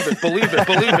it, believe it, believe it,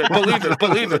 believe it, believe it,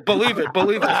 believe it, believe it,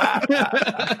 believe it.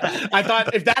 I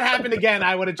thought if that happened again,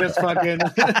 I would have just fucking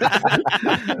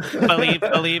believe.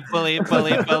 All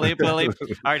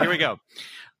right, here we go.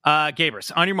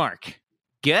 Gabrus, on your mark.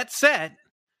 Get set.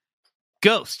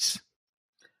 Ghosts.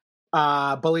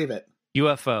 Believe it.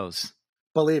 UFOs.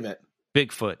 Believe it.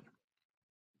 Bigfoot.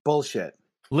 Bullshit.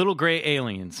 Little gray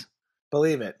aliens.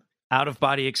 Believe it.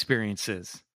 Out-of-body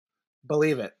experiences.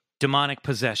 Believe it. Demonic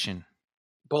possession.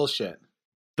 Bullshit.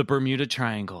 The Bermuda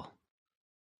Triangle.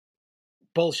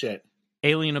 Bullshit.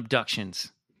 Alien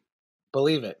abductions.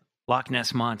 Believe it. Loch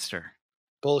Ness Monster.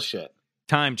 Bullshit.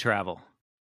 Time travel.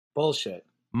 Bullshit.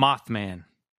 Mothman.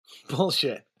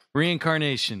 Bullshit.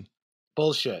 Reincarnation.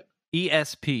 Bullshit.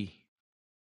 ESP.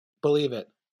 Believe it.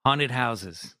 Haunted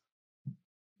houses.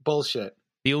 Bullshit.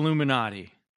 The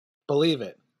Illuminati. Believe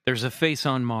it. There's a face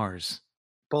on Mars.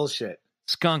 Bullshit.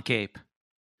 Skunk ape.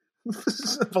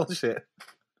 Bullshit.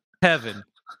 Heaven.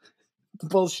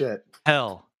 Bullshit.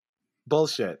 Hell.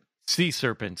 Bullshit. Sea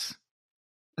serpents.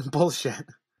 Bullshit.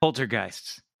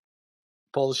 Poltergeists.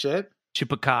 Bullshit.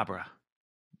 Chupacabra.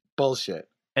 Bullshit.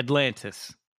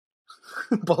 Atlantis.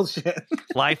 Bullshit.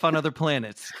 Life on other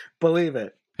planets. Believe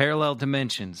it. Parallel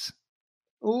dimensions.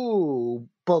 Ooh,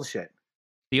 bullshit.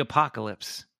 The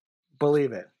apocalypse.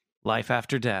 Believe it. Life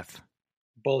after death.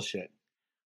 Bullshit.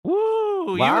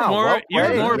 Woo! Wow, well you're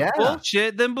played, more yeah.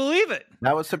 bullshit than believe it.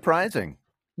 That was surprising.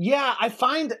 Yeah, I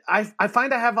find I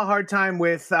have a hard time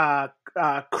with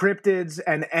cryptids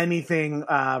and anything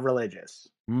religious.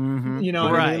 Mm-hmm. You know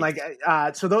what I mean? Right.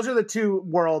 Like, so those are the two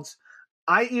worlds.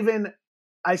 I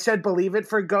said believe it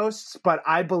for ghosts, but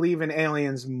I believe in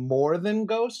aliens more than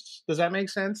ghosts. Does that make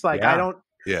sense? Like, Yeah. I don't.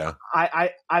 Yeah.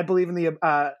 I believe in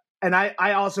the and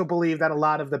I also believe that a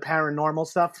lot of the paranormal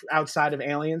stuff outside of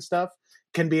alien stuff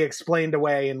can be explained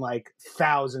away in like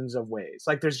thousands of ways.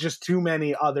 Like, there's just too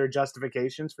many other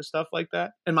justifications for stuff like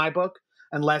that in my book,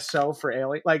 and less so for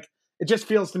alien. Like, it just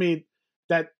feels to me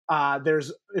that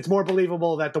it's more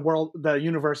believable that the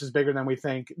universe is bigger than we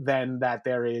think, than that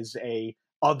there is a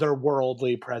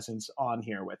otherworldly presence on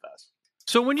here with us.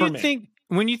 So when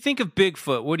you think of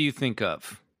Bigfoot, what do you think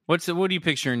of? What do you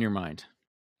picture in your mind?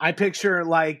 I picture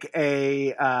like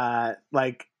a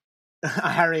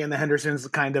Harry and the Hendersons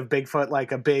kind of Bigfoot,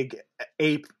 like a big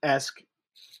ape-esque,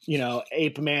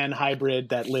 ape man hybrid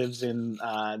that lives in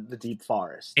the deep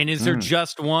forest. And is there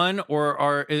just one, or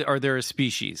are there a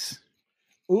species?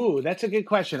 Ooh, that's a good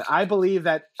question. I believe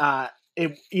that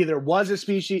it either was a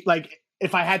species, like,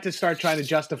 if I had to start trying to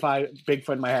justify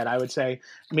Bigfoot in my head, I would say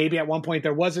maybe at one point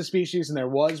there was a species and there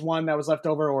was one that was left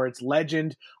over, or it's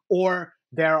legend, or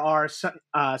there are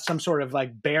some sort of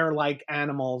like bear-like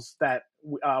animals that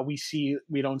we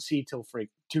don't see too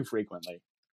frequently.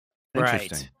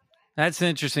 Interesting. That's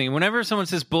interesting. Whenever someone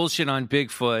says bullshit on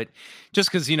Bigfoot, just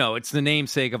because, it's the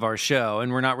namesake of our show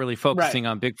and we're not really focusing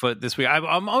on Bigfoot this week,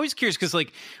 I'm always curious because,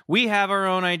 like, we have our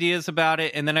own ideas about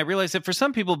it. And then I realize that for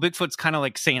some people, Bigfoot's kind of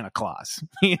like Santa Claus.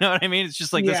 You know what I mean? It's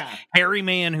just like this hairy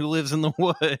man who lives in the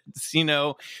woods,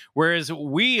 whereas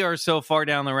we are so far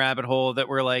down the rabbit hole that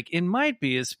we're like, it might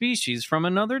be a species from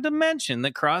another dimension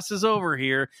that crosses over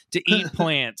here to eat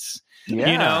plants.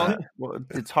 Yeah. Well,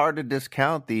 it's hard to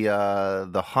discount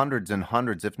the hundreds and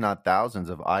hundreds, if not thousands,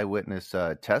 of eyewitness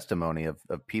testimony of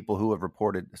people who have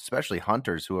reported, especially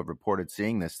hunters who have reported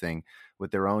seeing this thing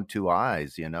with their own two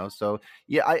eyes. So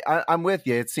yeah, I'm with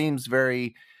you. It seems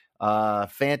very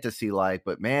fantasy-like,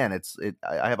 but man,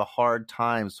 I have a hard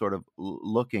time sort of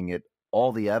looking at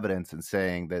all the evidence and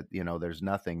saying that there's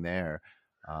nothing there.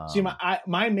 See,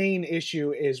 my main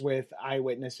issue is with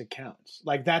eyewitness accounts.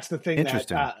 Like, that's the thing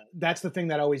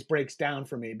that always breaks down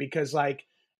for me, because, like,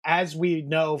 as we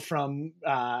know from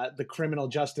the criminal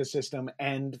justice system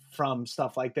and from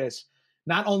stuff like this,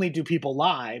 not only do people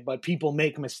lie, but people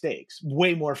make mistakes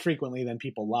way more frequently than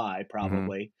people lie,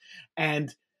 probably. Mm-hmm.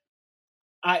 And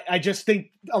I just think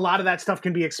a lot of that stuff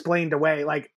can be explained away.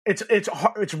 Like,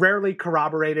 it's rarely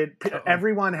corroborated.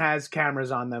 Everyone has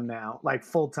cameras on them now, like,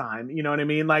 full time. You know what I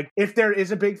mean? Like, if there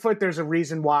is a Bigfoot, there's a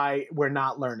reason why we're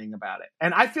not learning about it.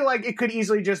 And I feel like it could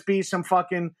easily just be some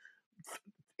fucking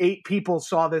 8 people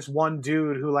saw this one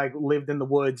dude who, like, lived in the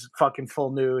woods fucking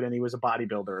full nude, and he was a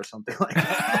bodybuilder or something like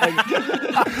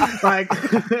that. like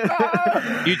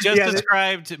you just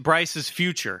described Bryce's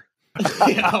future.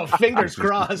 Fingers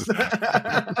crossed. if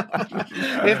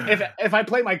I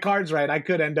play my cards right, I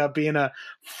could end up being a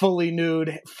fully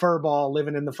nude furball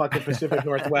living in the fucking Pacific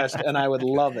Northwest, and I would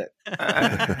love it.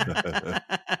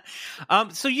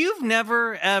 So you've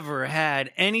never ever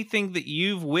had anything that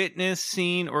you've witnessed,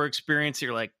 seen, or experienced,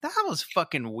 you're like, that was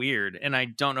fucking weird, and I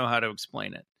don't know how to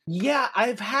explain it. Yeah,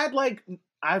 I've had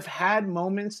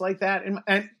moments like that,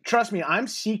 and trust me, I'm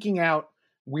seeking out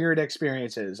weird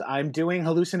experiences. I'm doing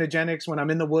hallucinogenics when I'm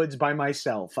in the woods by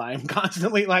myself. I'm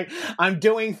constantly I'm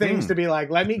doing things to be like,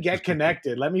 let me get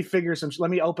connected. Let me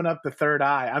open up the third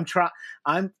eye.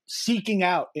 I'm seeking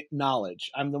out knowledge.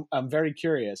 I'm very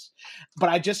curious, but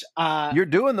I just, you're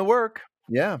doing the work.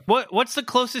 Yeah. What's the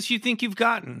closest you think you've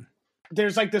gotten?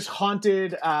 There's like this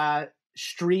haunted,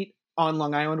 street on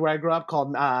Long Island where I grew up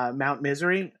called, Mount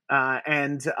Misery.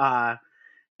 And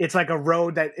it's like a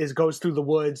road that goes through the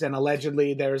woods, and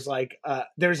allegedly there's like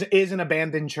is an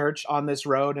abandoned church on this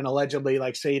road, and allegedly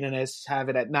like Satanists have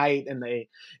it at night, and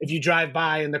if you drive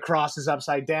by and the cross is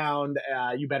upside down,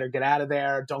 you better get out of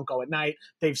there. Don't go at night.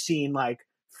 They've seen like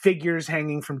figures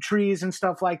hanging from trees and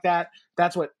stuff like that.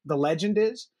 That's what the legend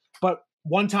is. But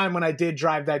one time when I did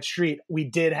drive that street, we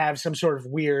did have some sort of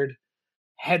weird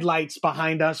headlights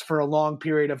behind us for a long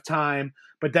period of time.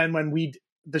 But then when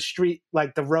the street,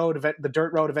 like the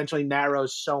dirt road eventually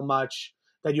narrows so much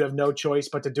that you have no choice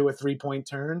but to do a 3-point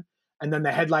turn. And then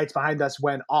the headlights behind us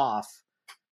went off.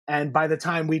 And by the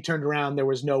time we turned around, there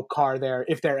was no car there,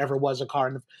 if there ever was a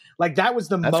car. Like that was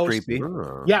that's most creepy.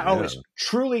 Yeah, it was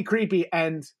truly creepy.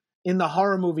 And in the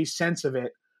horror movie sense of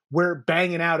it, we're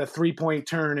banging out a 3-point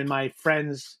turn in my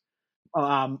friend's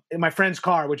car,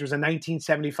 which was a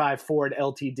 1975 Ford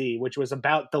LTD, which was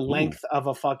about the length of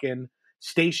a fucking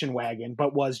station wagon,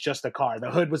 but was just a car. The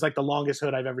hood was like the longest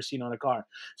hood I've ever seen on a car.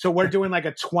 So we're doing like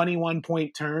a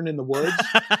 21-point turn in the woods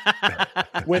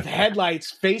with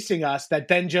headlights facing us that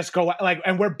then just go like,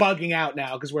 and we're bugging out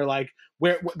now because we're like,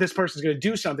 this person's going to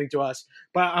do something to us.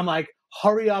 But I'm like,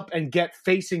 hurry up and get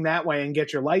facing that way and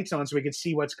get your lights on so we can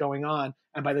see what's going on.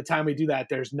 And by the time we do that,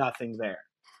 there's nothing there.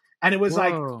 And it was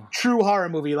like true horror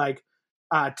movie, like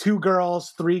 2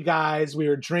 girls, 3 guys. We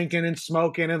were drinking and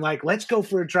smoking and like, let's go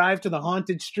for a drive to the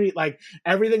haunted street. Like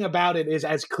everything about it is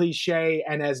as cliche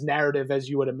and as narrative as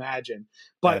you would imagine.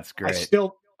 But that's great.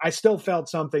 I still felt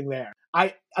something there.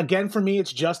 Again, for me,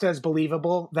 it's just as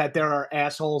believable that there are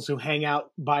assholes who hang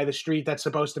out by the street that's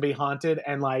supposed to be haunted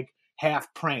and like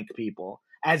half prank people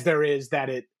as there is that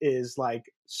it is like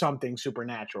something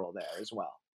supernatural there as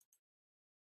well.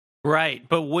 Right.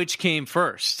 But which came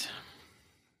first?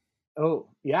 Oh,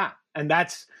 yeah. And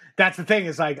that's the thing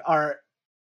is like,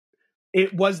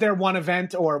 was there one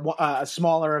event or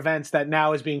smaller events that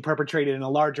now is being perpetrated in a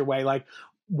larger way? Like,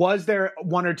 was there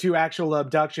 1 or 2 actual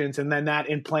abductions, and then that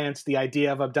implants the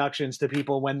idea of abductions to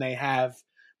people when they have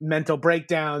mental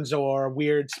breakdowns or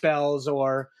weird spells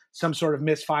or some sort of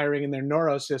misfiring in their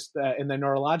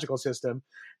neurological system.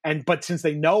 But since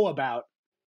they know about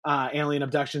alien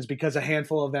abductions because a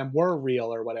handful of them were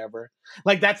real or whatever.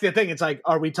 Like that's the thing. It's like,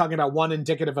 are we talking about one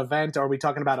indicative event? Or are we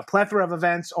talking about a plethora of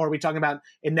events? Or are we talking about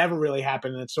it never really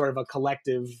happened and it's sort of a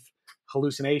collective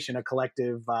hallucination, a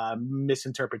collective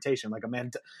misinterpretation, like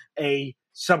a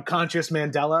subconscious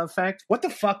Mandela effect? What the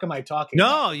fuck am I talking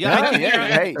about?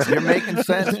 Hey, you're making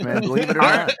sense, man. Believe it or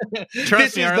not. This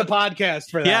is the podcast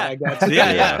for that, I guess.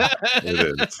 Yeah,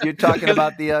 it is. You're talking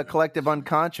about the collective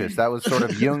unconscious. That was sort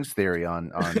of Jung's theory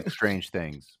on strange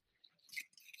things.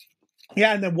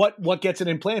 Yeah, and then what gets it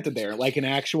implanted there? Like an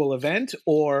actual event,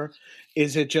 or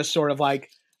is it just sort of like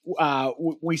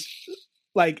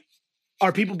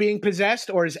are people being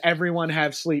possessed, or does everyone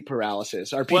have sleep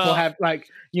paralysis? Are people have like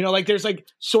there's like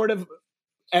sort of,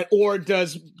 or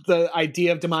does the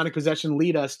idea of demonic possession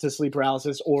lead us to sleep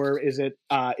paralysis, or is it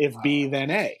if B then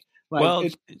A?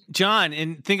 Like, John,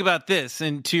 and think about this,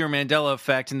 and to your Mandela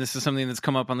effect, and this is something that's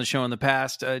come up on the show in the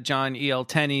past. John E.L.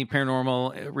 Tenney,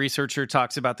 paranormal researcher,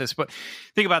 talks about this. But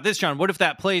think about this, John. What if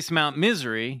that place, Mount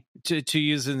Misery, to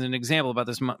use as an example about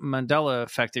this Mandela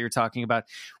effect that you're talking about,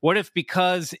 what if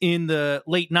because in the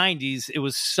late 90s, it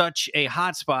was such a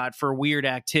hotspot for weird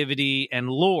activity and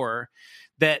lore,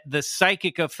 that the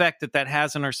psychic effect that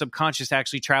has on our subconscious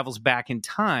actually travels back in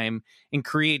time and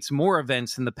creates more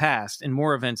events in the past and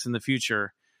more events in the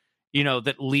future,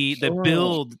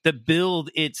 that build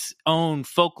its own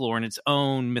folklore and its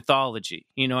own mythology.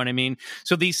 You know what I mean?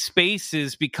 So these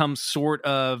spaces become sort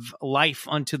of life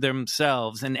unto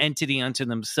themselves, an entity unto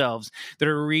themselves that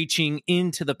are reaching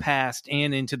into the past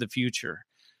and into the future.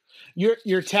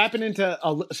 You're tapping into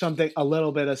a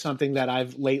little bit of something that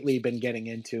I've lately been getting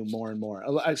into more and more.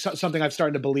 Something I've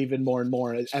started to believe in more and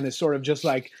more, and it's sort of just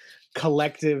like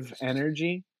collective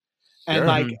energy. And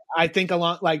like I think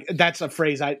that's a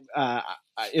phrase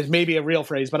is maybe a real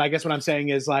phrase, but I guess what I'm saying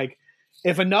is like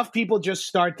if enough people just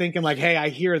start thinking like, hey, I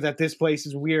hear that this place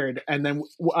is weird, and then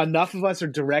enough of us are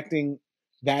directing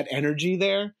that energy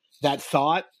there, that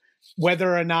thought,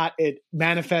 whether or not it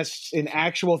manifests in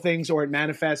actual things or it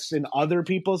manifests in other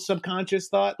people's subconscious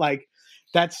thought, like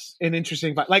that's an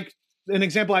interesting, like an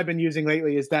example I've been using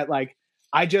lately is that like,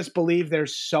 I just believe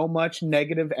there's so much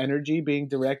negative energy being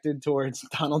directed towards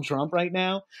Donald Trump right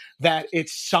now that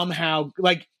it's somehow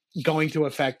like going to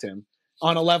affect him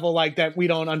on a level like that we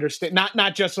don't understand.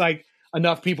 Not just like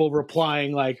enough people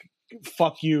replying like,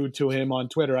 fuck you to him on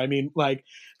Twitter. I mean, like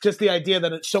just the idea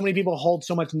that so many people hold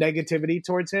so much negativity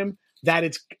towards him that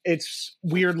it's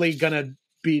weirdly gonna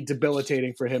be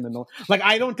debilitating for him. Like,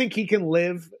 I don't think he can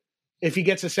live if he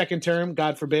gets a second term,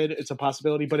 God forbid, it's a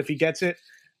possibility. But if he gets it,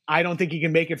 I don't think he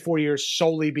can make it 4 years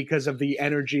solely because of the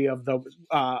energy of the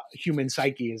human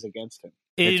psyche is against him.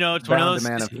 It's one of those. To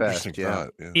manifest. Yeah.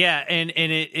 Yeah, and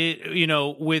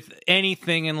it with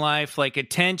anything in life, like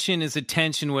attention is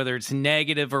attention, whether it's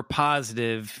negative or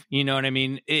positive. You know what I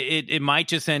mean? It might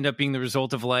just end up being the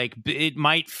result of like it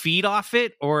might feed off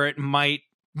it, or it might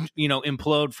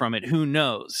implode from it. Who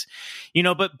knows?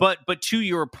 But to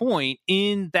your point,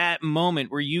 in that moment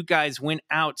where you guys went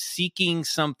out seeking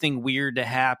something weird to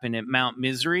happen at Mount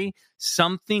Misery,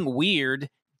 something weird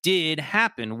did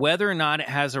happen. Whether or not it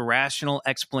has a rational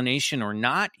explanation or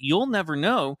not, you'll never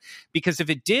know, because if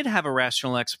it did have a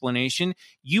rational explanation,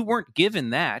 you weren't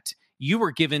given that. You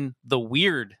were given the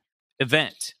weird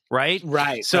event, right?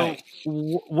 Right. So right.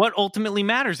 What ultimately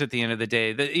matters at the end of the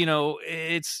day, that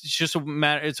it's just a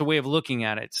matter, it's a way of looking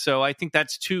at it. So I think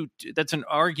that's an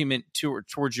argument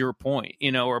towards your point,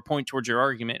 or a point towards your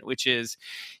argument, which is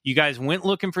you guys went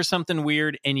looking for something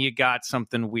weird and you got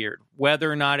something weird.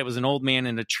 Whether or not it was an old man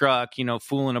in a truck,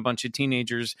 fooling a bunch of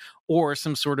teenagers, or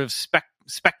some sort of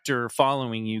specter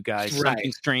following you guys,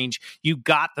 something strange, you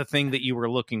got the thing that you were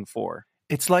looking for.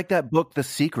 It's like that book, The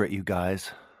Secret, you guys.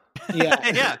 Yeah.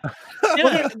 Yeah.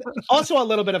 Well, also a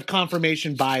little bit of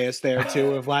confirmation bias there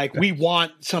too, of like, we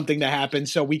want something to happen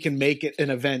so we can make it an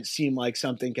event seem like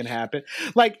something can happen.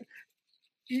 Like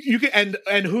you can,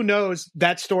 and who knows,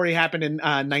 that story happened in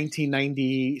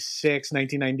 1996,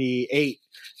 1998.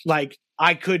 Like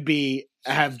I could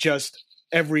have just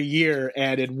every year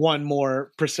added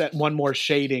 1% more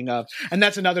shading of, and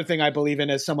that's another thing I believe in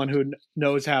as someone who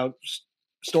knows how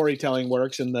storytelling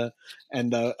works and the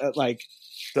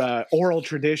oral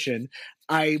tradition.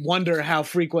 I wonder how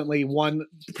frequently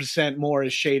 1% more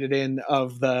is shaded in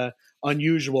of the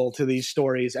unusual to these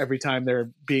stories every time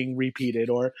they're being repeated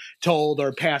or told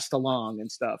or passed along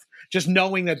and stuff. Just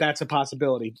knowing that that's a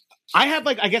possibility. I have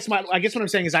I guess what I'm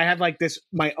saying is I have this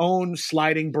my own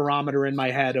sliding barometer in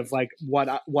my head of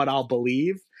what I'll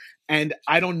believe, and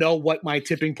I don't know what my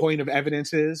tipping point of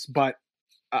evidence is, but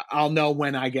I'll know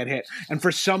when I get hit. And for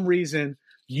some reason,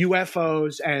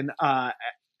 UFOs and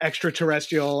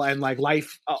extraterrestrial and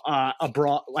life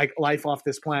abroad, life off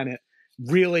this planet,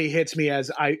 really hits me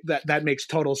as that makes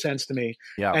total sense to me.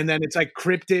 Yeah. And then it's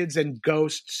cryptids and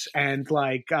ghosts and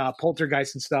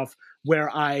poltergeists and stuff where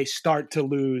I start to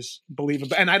lose belief.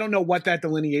 And I don't know what that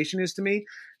delineation is to me.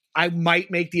 I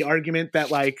might make the argument that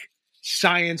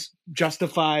science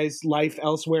justifies life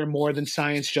elsewhere more than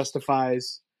science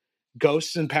justifies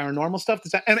ghosts and paranormal stuff.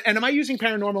 And am I using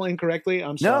paranormal incorrectly?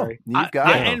 I'm sorry. No, you've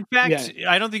got it. In fact,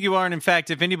 I don't think you are. And in fact,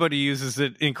 if anybody uses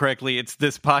it incorrectly, it's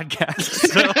this podcast.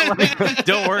 So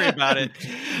don't worry about it.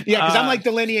 Yeah, because I'm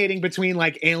delineating between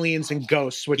aliens and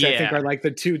ghosts, which I think are the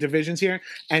two divisions here.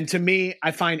 And to me,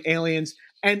 I find aliens,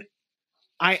 and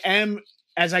I am,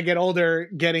 as I get older,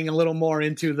 getting a little more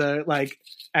into the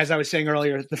as I was saying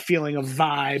earlier, the feeling of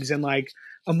vibes and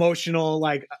emotional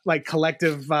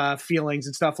collective feelings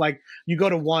and stuff. You go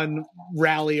to one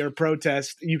rally or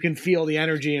protest, you can feel the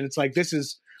energy, and it's this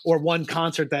is, or one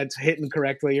concert that's hitting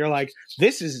correctly, you're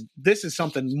this is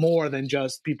something more than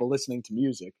just people listening to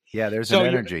music. Yeah, there's an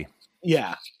energy.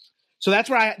 Yeah. So that's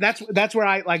where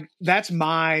that's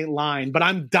my line. But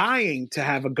I'm dying to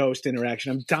have a ghost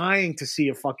interaction. I'm dying to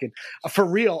see for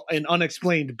real, an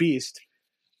unexplained beast,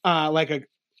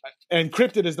 and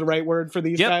cryptid is the right word for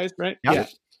these guys, right? Yep. Yeah.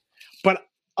 But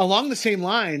along the same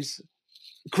lines,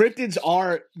 cryptids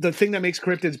are the thing that makes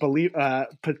cryptids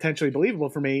potentially believable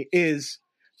for me is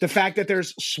the fact that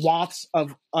there's swaths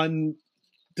of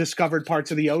undiscovered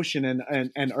parts of the ocean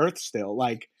and Earth still.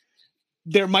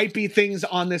 There might be things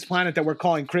on this planet that we're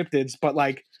calling cryptids, but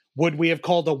would we have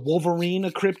called a wolverine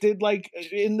a cryptid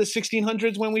in the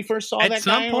 1600s when we first saw that guy? At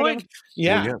some point?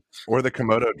 Yeah. Well, or the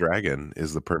Komodo dragon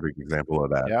is the perfect example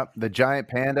of that. Yeah, the giant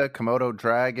panda, Komodo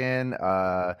dragon,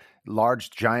 large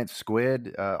giant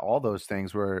squid, all those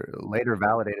things were later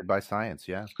validated by science.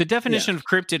 Yeah. The definition of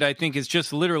cryptid, I think, is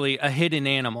just literally a hidden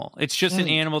animal. It's just an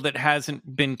animal that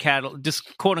hasn't been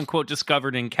quote unquote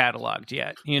discovered and cataloged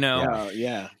yet.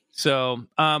 Yeah. So,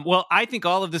 I think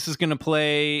all of this is going to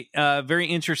play very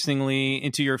interestingly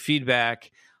into your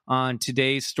feedback on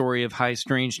today's story of high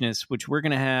strangeness, which we're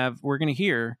going to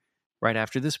hear right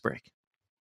after this break.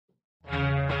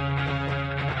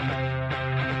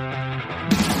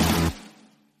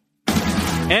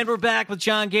 And we're back with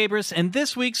John Gabrus and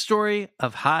this week's story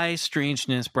of high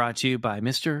strangeness brought to you by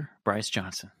Mr. Bryce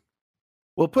Johnson.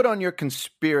 Well, put on your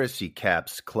conspiracy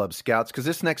caps, Club Scouts, because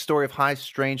this next story of high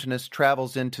strangeness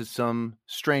travels into some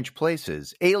strange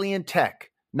places. Alien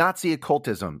tech, Nazi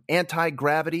occultism,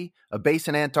 anti-gravity, a base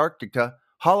in Antarctica,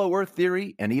 Hollow Earth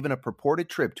theory, and even a purported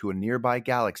trip to a nearby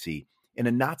galaxy in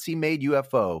a Nazi-made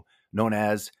UFO known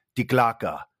as Die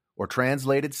Glocke, or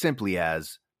translated simply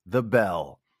as the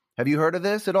Bell. Have you heard of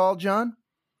this at all, John?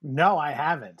 No, I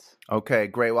haven't. Okay,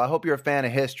 great. Well, I hope you're a fan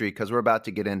of history because we're about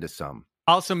to get into some.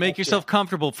 Also, make yourself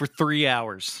comfortable for 3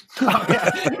 hours. This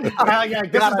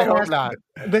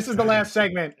is the last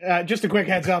segment. Just a quick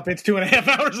heads up. It's 2.5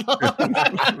 hours long.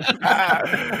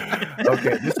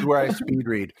 Okay, this is where I speed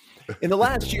read. In the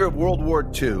last year of World War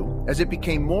II, as it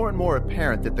became more and more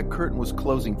apparent that the curtain was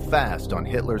closing fast on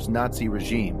Hitler's Nazi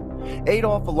regime,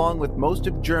 Adolf, along with most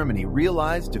of Germany,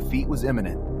 realized defeat was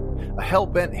imminent. A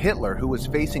hell-bent Hitler who was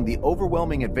facing the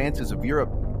overwhelming advances of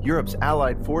Europe's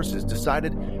allied forces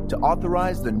decided to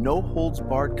authorize the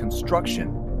no-holds-barred construction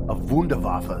of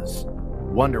Wunderwaffes,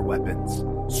 wonder weapons,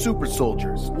 super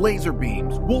soldiers, laser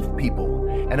beams, wolf people,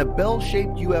 and a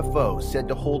bell-shaped UFO said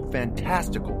to hold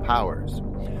fantastical powers.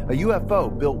 A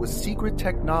UFO built with secret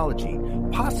technology,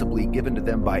 possibly given to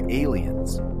them by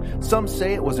aliens. Some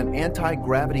say it was an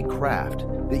anti-gravity craft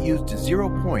that used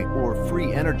zero-point or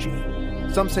free energy.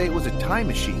 Some say it was a time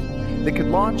machine that could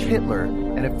launch Hitler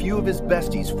and a few of his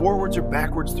besties forwards or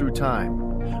backwards through time.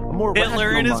 A more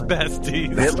Hitler and his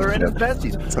besties. Hitler and his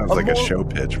besties. Sounds like a show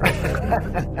pitch right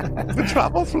there. We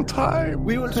travel through time.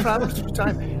 We would travel through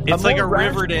time. It's like a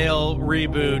Riverdale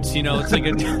reboot. You know, it's like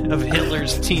of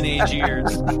Hitler's teenage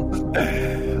years.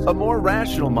 A more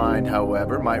rational mind,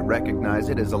 however, might recognize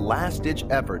it as a last-ditch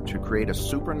effort to create a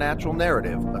supernatural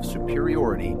narrative of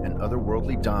superiority and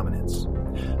otherworldly dominance.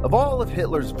 Of all of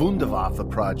Hitler's Wunderwaffe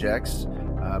projects,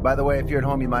 by the way, if you're at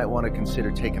home, you might want to consider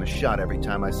taking a shot every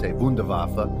time I say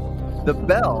Wunderwaffe. The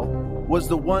Bell was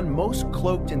the one most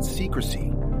cloaked in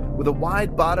secrecy. With a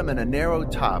wide bottom and a narrow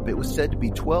top, it was said to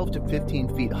be 12 to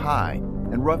 15 feet high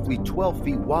and roughly 12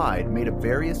 feet wide, made of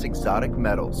various exotic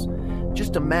metals.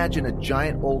 Just imagine a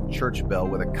giant old church bell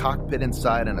with a cockpit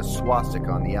inside and a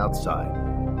swastika on the outside.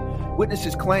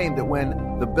 Witnesses claim that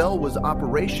when the bell was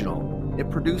operational, it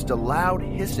produced a loud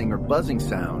hissing or buzzing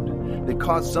sound that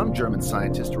caused some German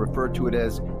scientists to refer to it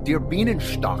as Der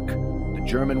Bienenstock, the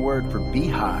German word for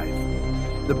beehive.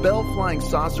 The Bell flying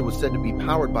saucer was said to be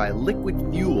powered by a liquid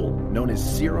fuel known as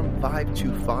Serum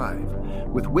 525,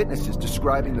 with witnesses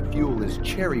describing the fuel as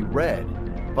cherry red,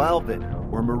 violet,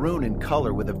 or maroon in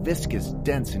color with a viscous,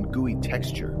 dense, and gooey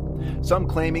texture. Some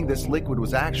claiming this liquid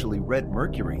was actually red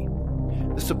mercury.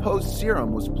 The supposed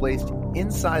serum was placed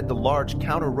inside the large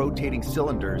counter-rotating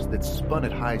cylinders that spun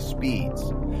at high speeds.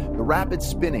 The rapid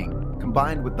spinning,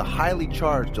 combined with the highly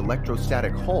charged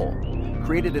electrostatic hull,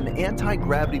 created an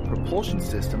anti-gravity propulsion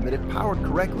system that, if powered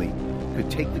correctly, could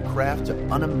take the craft to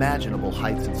unimaginable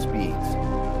heights and speeds.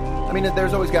 I mean,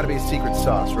 there's always got to be a secret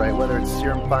sauce, right? Whether it's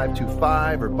Serum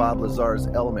 525 or Bob Lazar's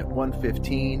Element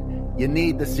 115, you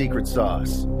need the secret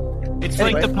sauce. It's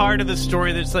like the part of the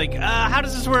story that's like, how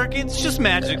does this work? It's just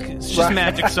magic. It's just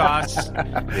magic sauce.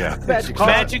 Yeah.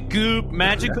 Magic goop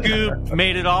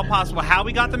made it all possible. How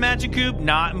we got the magic goop,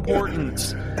 not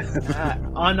important.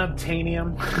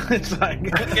 Unobtainium. It's like,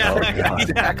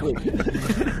 exactly.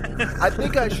 I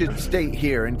think I should state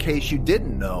here, in case you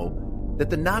didn't know,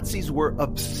 that the Nazis were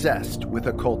obsessed with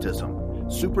occultism,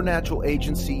 supernatural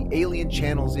agency, alien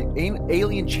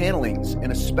channelings,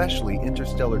 and especially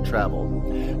interstellar travel.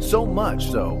 So much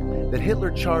so that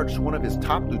Hitler charged one of his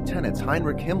top lieutenants,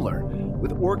 Heinrich Himmler,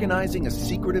 with organizing a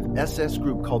secretive SS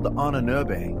group called the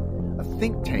Ahnenerbe, a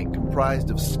think tank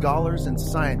comprised of scholars and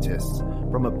scientists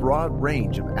from a broad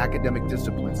range of academic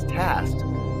disciplines tasked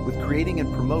with creating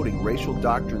and promoting racial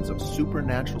doctrines of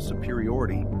supernatural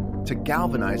superiority to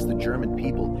galvanize the German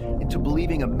people into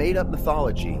believing a made-up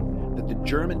mythology that the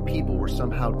German people were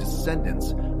somehow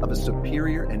descendants of a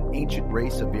superior and ancient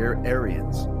race of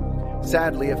Aryans.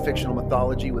 Sadly, a fictional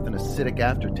mythology with an acidic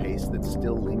aftertaste that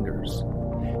still lingers.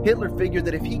 Hitler figured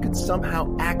that if he could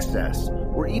somehow access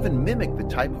or even mimic the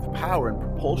type of power and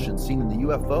propulsion seen in the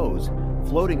UFOs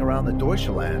floating around the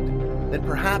Deutschland, then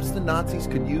perhaps the Nazis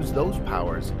could use those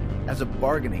powers as a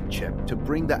bargaining chip to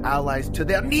bring the Allies to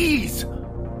their knees,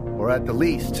 or at the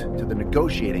least, to the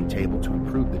negotiating table to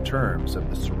improve the terms of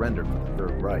the surrender from the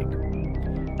Third Reich.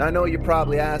 Now, I know you're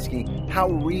probably asking, how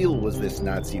real was this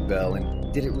Nazi bell,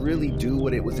 and did it really do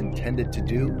what it was intended to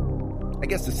do? I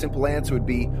guess the simple answer would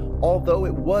be, although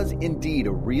it was indeed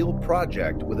a real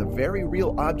project with a very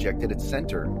real object at its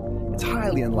center, it's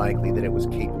highly unlikely that it was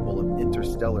capable of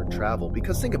interstellar travel,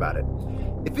 because think about it.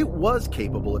 If it was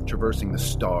capable of traversing the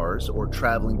stars or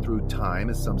traveling through time,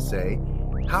 as some say,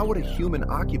 how would a human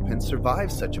occupant survive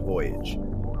such a voyage?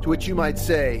 To which you might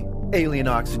say, alien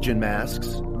oxygen masks.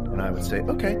 And I would say,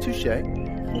 okay, touche.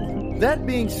 That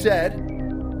being said,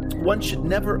 One should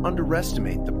never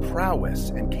underestimate the prowess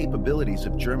and capabilities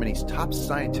of Germany's top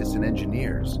scientists and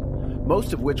engineers,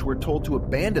 most of which were told to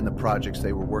abandon the projects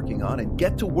they were working on and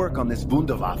get to work on this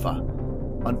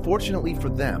Wunderwaffe. Unfortunately for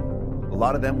them, a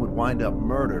lot of them would wind up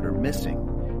murdered or missing,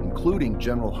 including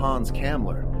General Hans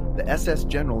Kammler, the SS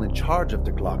general in charge of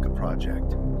the Glocke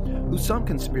project, who some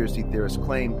conspiracy theorists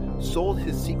claim sold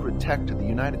his secret tech to the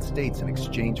United States in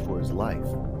exchange for his life.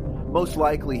 Most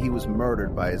likely he was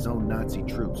murdered by his own Nazi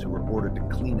troops who were ordered to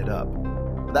clean it up.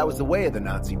 But that was the way of the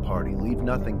Nazi party, leave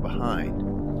nothing behind.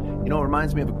 You know, it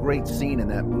reminds me of a great scene in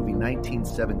that movie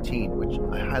 1917, which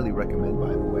I highly recommend,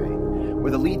 by the way,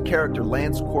 where the lead character,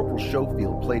 Lance Corporal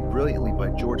Schofield, played brilliantly by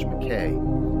George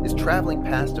McKay, is traveling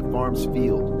past a farm's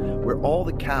field where all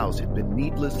the cows had been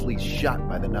needlessly shot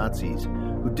by the Nazis,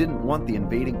 who didn't want the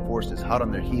invading forces hot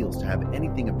on their heels to have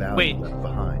anything about it left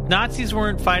behind. Nazis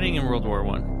weren't fighting in World War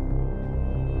I.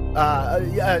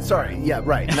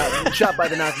 Right. Not shot by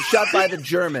the Nazis, shot by the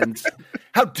Germans.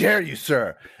 How dare you,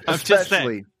 sir?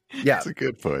 Especially, yeah, That's a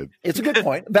good point. It's a good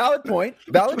point. Valid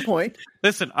point.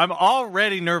 Listen, I'm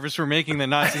already nervous we're making the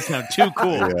Nazis now too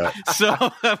cool. Yeah. So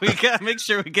we got to make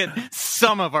sure we get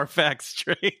some of our facts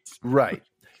straight. Right.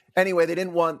 Anyway, they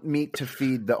didn't want meat to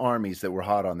feed the armies that were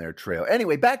hot on their trail.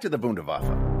 Anyway, back to the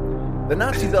Wunderwaffe. The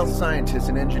Nazi Welt scientists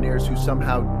and engineers who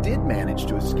somehow did manage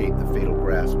to escape the fatal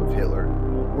grasp of Hitler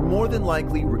were more than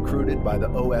likely recruited by the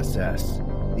OSS,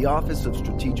 the Office of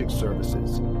Strategic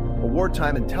Services, a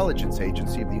wartime intelligence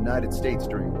agency of the United States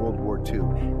during World War II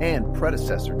and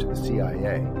predecessor to the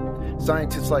CIA.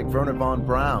 Scientists like Werner von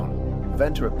Braun,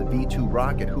 inventor of the V-2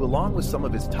 rocket, who along with some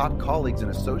of his top colleagues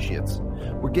and associates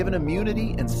were given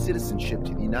immunity and citizenship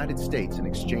to the United States in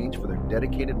exchange for their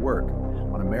dedicated work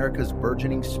on America's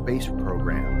burgeoning space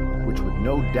program, which would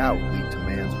no doubt lead to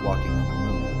man's walking on the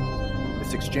moon.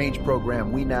 This exchange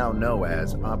program we now know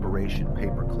as Operation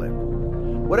Paperclip.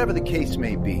 Whatever the case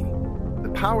may be, the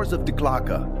powers of Die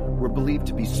Glocke were believed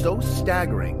to be so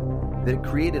staggering that it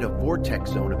created a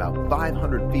vortex zone about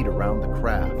 500 feet around the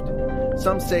craft.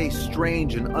 Some say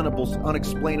strange and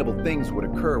unexplainable things would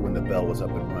occur when the bell was up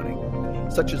and running,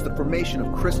 such as the formation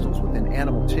of crystals within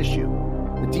animal tissue,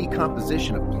 the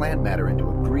decomposition of plant matter into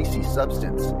a greasy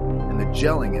substance, and the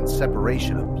gelling and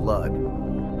separation of blood.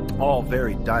 All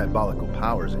very diabolical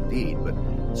powers indeed, but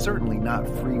certainly not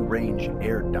free-range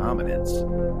air dominance.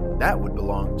 That would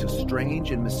belong to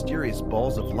strange and mysterious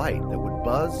balls of light that would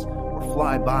buzz or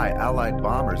fly by Allied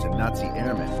bombers and Nazi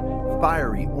airmen,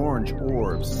 fiery orange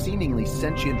orbs, seemingly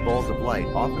sentient balls of light,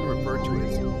 often referred to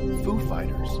as Foo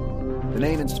Fighters. The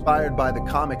name inspired by the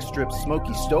comic strip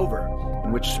Smokey Stover,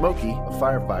 in which Smokey, a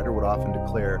firefighter, would often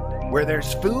declare, "Where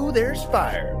there's foo, there's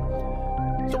fire."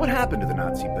 So what happened to the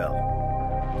Nazi bell?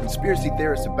 Conspiracy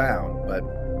theorists abound, but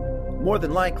more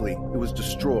than likely, it was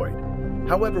destroyed.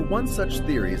 However, one such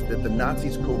theory is that the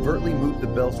Nazis covertly moved the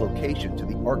bell's location to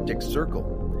the Arctic Circle,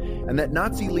 and that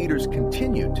Nazi leaders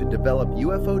continued to develop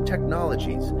UFO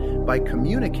technologies by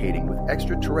communicating with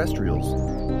extraterrestrials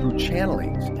through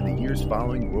channelings in the years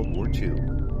following World War II.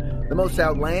 The most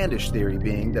outlandish theory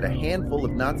being that a handful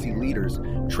of Nazi leaders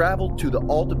traveled to the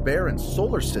Aldebaran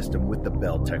solar system with the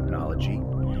Bell technology,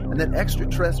 and that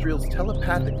extraterrestrials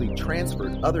telepathically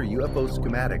transferred other UFO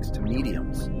schematics to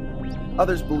mediums.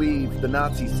 Others believe the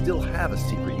Nazis still have a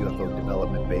secret UFO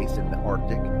development base in the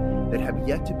Arctic that have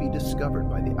yet to be discovered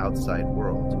by the outside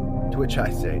world, to which I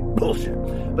say,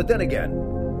 bullshit. But then again,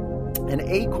 an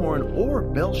acorn or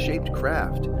bell-shaped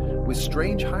craft with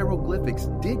strange hieroglyphics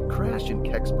did crash in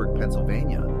Kecksburg,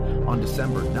 Pennsylvania on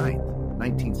December 9th,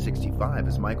 1965,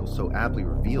 as Michael so aptly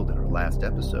revealed in our last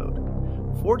episode.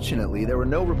 Fortunately, there were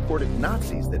no reported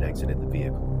Nazis that exited the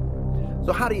vehicle.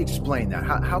 So how do you explain that?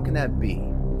 How can that be?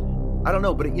 I don't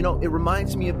know, but it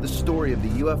reminds me of the story of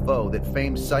the UFO that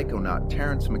famed psychonaut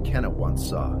Terence McKenna once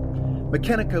saw.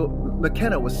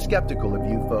 McKenna was skeptical of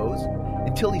UFOs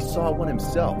until he saw one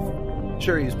himself.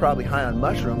 Sure, he was probably high on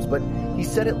mushrooms, but he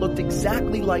said it looked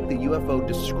exactly like the UFO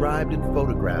described and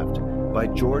photographed by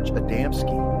George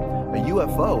Adamski, a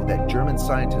UFO that German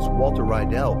scientist Walter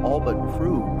Riedel all but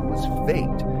proved was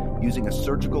faked using a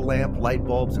surgical lamp, light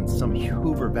bulbs, and some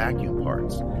Hoover vacuum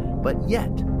parts. But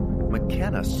yet,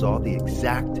 McKenna saw the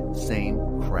exact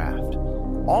same craft,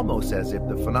 almost as if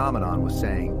the phenomenon was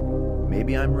saying,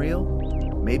 maybe I'm real,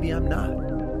 maybe I'm not,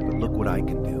 but look what I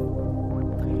can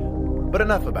do. But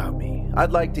enough about me.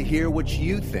 I'd like to hear what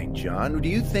you think, John. Do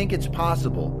you think it's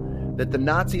possible that the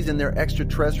Nazis and their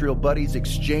extraterrestrial buddies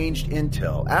exchanged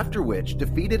intel, after which,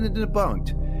 defeated and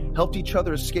debunked, helped each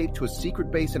other escape to a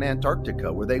secret base in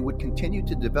Antarctica where they would continue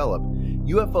to develop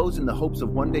UFOs in the hopes of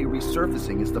one day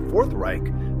resurfacing as the Fourth Reich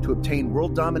to obtain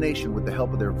world domination with the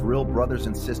help of their vril brothers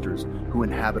and sisters who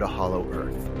inhabit a hollow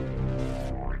earth.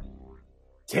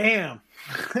 Damn.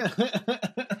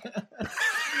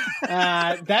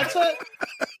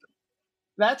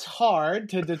 That's hard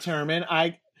to determine.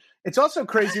 It's also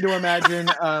crazy to imagine.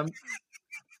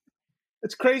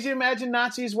 It's crazy to imagine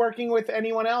Nazis working with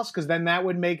anyone else, because then that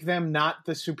would make them not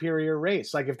the superior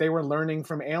race. Like if they were learning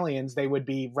from aliens, they would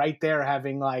be right there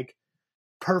having like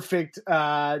perfect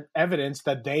evidence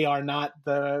that they are not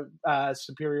the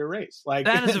superior race. Like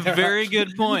that is a very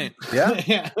good point. Yeah,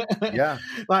 yeah.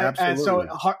 Like, absolutely.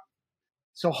 And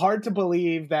so hard to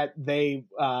believe that they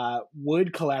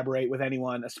would collaborate with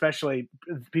anyone, especially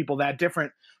people that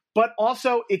different. But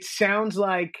also, it sounds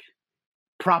like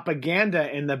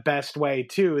propaganda in the best way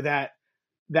too, that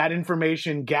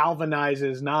information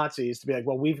galvanizes Nazis to be like,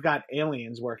 well, we've got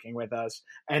aliens working with us,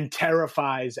 and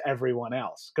terrifies everyone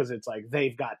else because it's like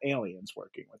they've got aliens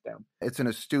working with them. It's an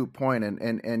astute point,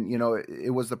 and you know, it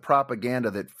was the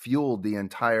propaganda that fueled the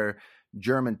entire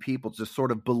German people to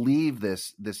sort of believe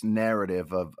this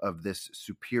narrative of this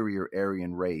superior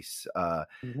Aryan race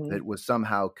that was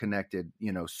somehow connected,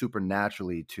 you know,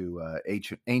 supernaturally to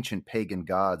ancient pagan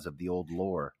gods of the old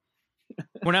lore.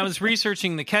 When I was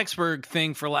researching the Kecksburg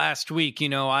thing for last week, you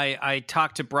know, I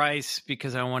talked to Bryce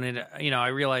because I wanted, you know, I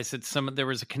realized that there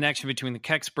was a connection between the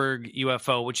Kecksburg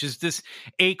UFO, which is this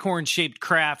acorn-shaped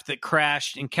craft that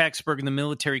crashed in Kecksburg, and the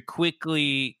military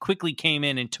quickly came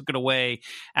in and took it away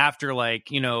after,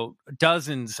 like, you know,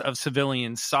 dozens of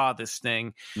civilians saw this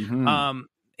thing. Mm-hmm.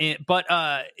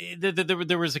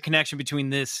 There was a connection between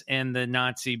this and the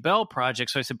Nazi Bell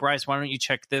Project. So I said, Bryce, why don't you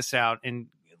check this out and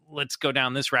let's go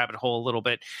down this rabbit hole a little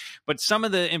bit. But some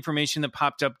of the information that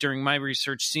popped up during my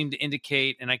research seemed to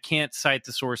indicate, and I can't cite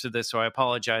the source of this, so I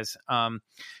apologize,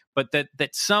 but that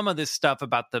some of this stuff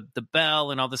about the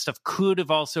Bell and all this stuff could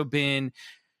have also been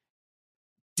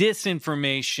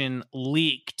disinformation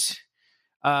leaked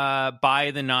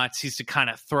by the Nazis to kind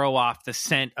of throw off the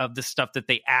scent of the stuff that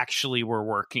they actually were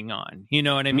working on. You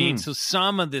know what I mean? So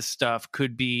some of this stuff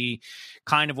could be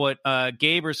kind of what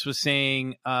Gabrus was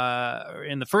saying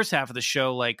in the first half of the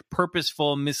show, like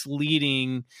purposeful,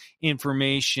 misleading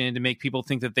information to make people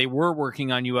think that they were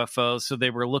working on UFOs. So they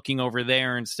were looking over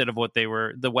there instead of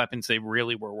the weapons they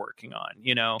really were working on,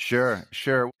 you know? Sure.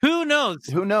 Who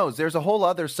knows? There's a whole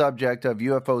other subject of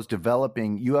UFOs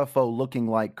developing UFO looking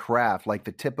like craft, like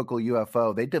the typical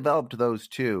UFO. They developed those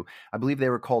too. I believe they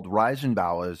were called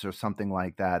Reisenbauers or something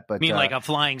like that. But you mean like a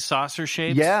flying saucer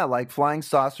shape? Yeah, like flying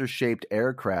saucer shaped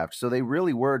aircraft. So they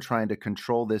really were trying to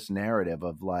control this narrative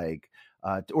of like,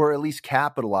 or at least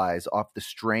capitalize off the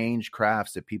strange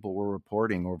crafts that people were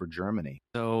reporting over Germany.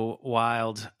 So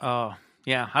wild. Oh,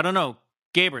 yeah. I don't know.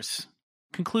 Gabrus,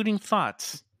 concluding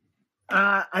thoughts.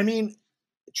 I mean,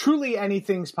 truly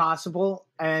anything's possible.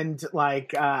 And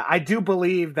like, I do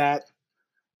believe that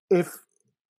if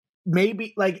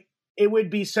maybe like it would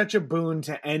be such a boon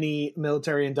to any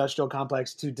military industrial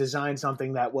complex to design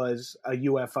something that was a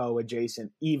UFO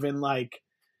adjacent, even like,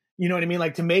 you know what I mean?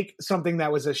 Like to make something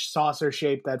that was a saucer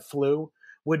shape that flew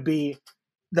would be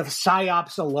the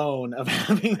psyops alone of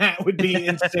having that would be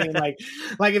insane. like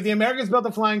if the Americans built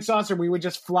a flying saucer, we would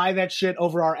just fly that shit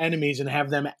over our enemies and have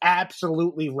them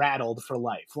absolutely rattled for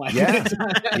life. Like,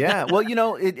 yeah. Well, you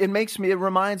know, it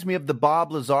reminds me of the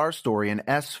Bob Lazar story in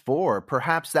S4.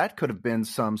 Perhaps that could have been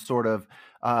some sort of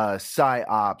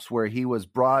psyops where he was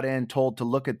brought in, told to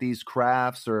look at these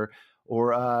crafts or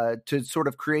to sort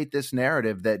of create this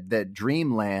narrative that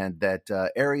Dreamland, that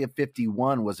Area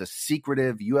 51 was a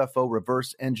secretive UFO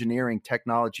reverse engineering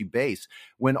technology base,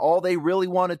 when all they really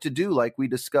wanted to do, like we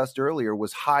discussed earlier,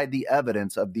 was hide the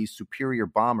evidence of these superior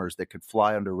bombers that could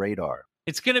fly under radar.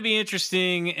 It's going to be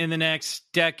interesting in the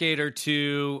next decade or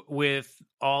two with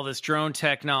all this drone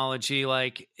technology.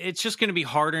 Like, it's just going to be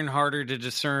harder and harder to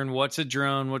discern what's a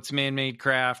drone, what's man-made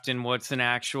craft, and what's an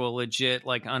actual legit,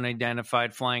 like,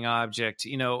 unidentified flying object.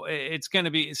 You know, it's going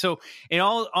to be so. It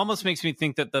almost makes me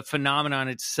think that the phenomenon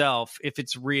itself, if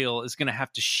it's real, is going to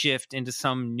have to shift into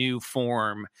some new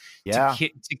form to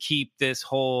keep this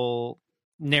whole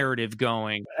narrative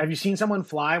going. Have you seen someone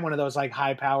fly one of those like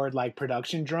high powered like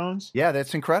production drones? Yeah,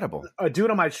 that's incredible. A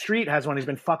dude on my street has one. He's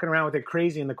been fucking around with it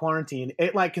crazy in the quarantine.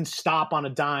 It like can stop on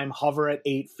a dime, hover at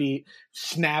 8 feet,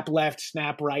 snap left,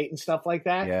 snap right, and stuff like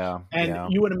that. Yeah.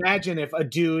 And you would imagine if a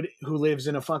dude who lives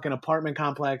in a fucking apartment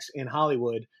complex in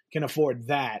Hollywood can afford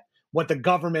that, what the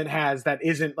government has that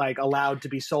isn't like allowed to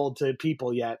be sold to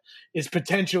people yet is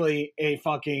potentially a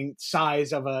fucking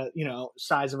size of a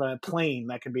plane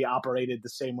that can be operated the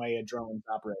same way a drone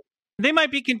operates. They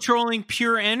might be controlling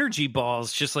pure energy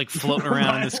balls just like floating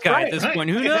around in the sky at this point.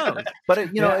 Who knows? But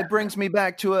it brings me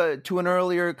back to an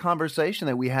earlier conversation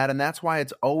that we had, and that's why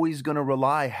it's always going to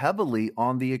rely heavily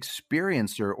on the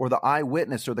experiencer or the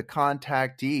eyewitness or the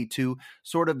contactee to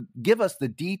sort of give us the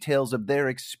details of their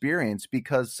experience,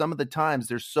 because some of the times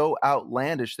they're so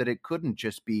outlandish that it couldn't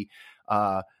just be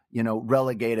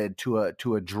relegated to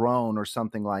a drone or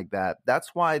something like that.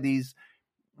 That's why these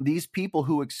people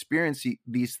who experience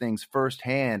these things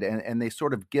firsthand and they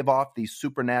sort of give off these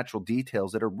supernatural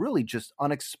details that are really just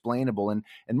unexplainable and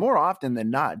more often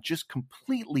than not just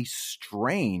completely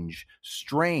strange.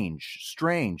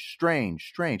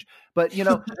 But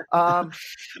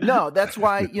no, that's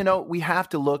why we have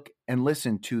to look and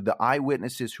listen to the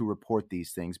eyewitnesses who report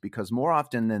these things, because more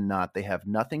often than not they have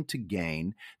nothing to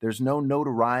gain. There's no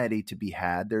notoriety to be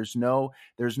had. There's no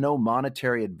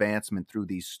monetary advancement through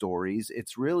these stories.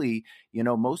 It's really,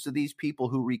 most of these people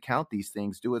who recount these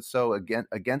things do it so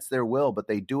against their will, but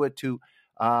they do it to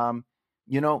for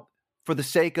the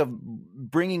sake of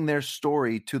bringing their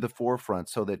story to the forefront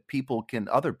so that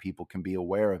other people can be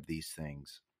aware of these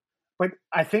things. But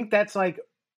I think that's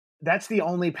the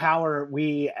only power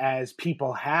we as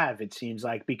people have, it seems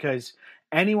like, because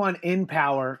anyone in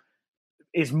power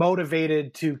is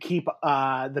motivated to keep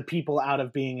the people out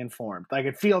of being informed. Like,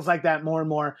 it feels like that more and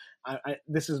more.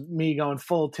 This is me going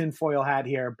full tinfoil hat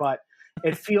here, but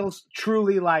it feels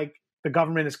truly like the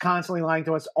government is constantly lying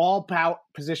to us. All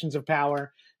positions of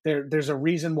power, there's a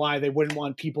reason why they wouldn't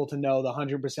want people to know the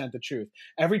 100% the truth.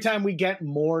 Every time we get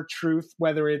more truth,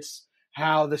 whether it's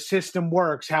how the system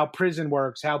works, how prison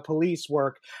works, how police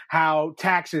work, how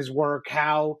taxes work,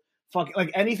 how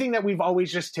like anything that we've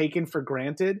always just taken for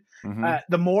granted,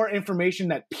 the more information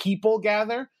that people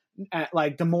gather,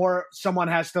 like the more someone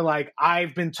has to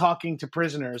I've been talking to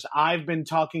prisoners, I've been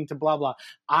talking to blah, blah.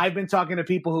 I've been talking to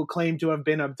people who claim to have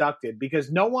been abducted, because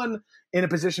no one in a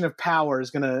position of power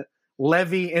is going to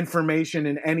levy information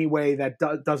in any way that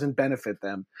doesn't benefit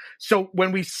them. So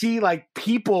when we see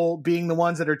people being the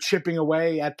ones that are chipping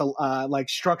away at the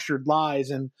structured lies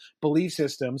and belief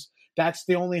systems, that's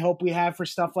the only hope we have for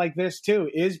stuff like this too,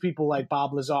 is people like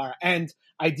Bob Lazar, and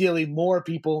ideally more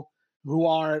people who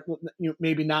are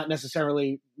maybe not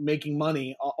necessarily making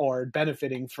money or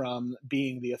benefiting from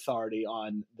being the authority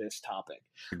on this topic.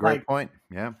 Great point.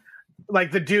 Yeah.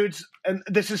 Like the dudes, and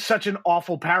this is such an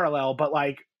awful parallel, but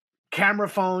camera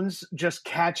phones just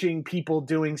catching people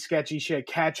doing sketchy shit,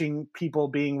 catching people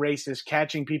being racist,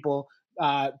 catching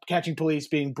police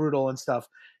being brutal and stuff.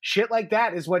 Shit like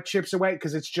that is what chips away,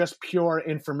 because it's just pure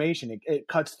information. It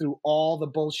cuts through all the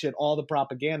bullshit, all the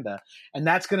propaganda. And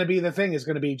that's going to be the thing, is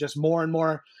going to be just more and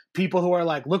more people who are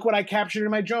like, look what I captured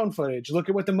in my drone footage. Look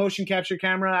at what the motion capture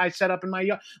camera I set up in my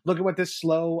yard. Look at what this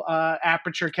slow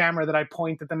aperture camera that I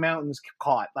point at the mountains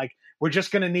caught. We're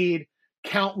just going to need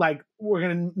we're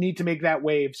going to need to make that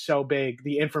wave so big,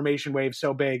 the information wave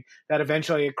so big, that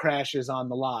eventually it crashes on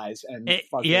the lies and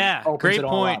opens great it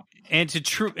all point. up. And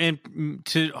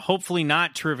to hopefully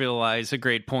not trivialize a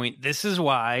great point, this is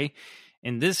why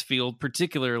in this field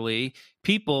particularly,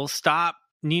 people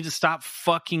need to stop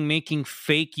fucking making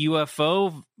fake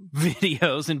UFO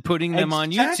videos and putting them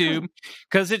on YouTube,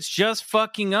 because it's just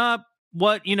fucking up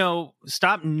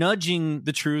stop nudging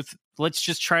the truth. Let's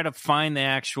just try to find the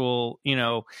actual,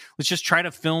 let's just try to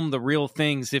film the real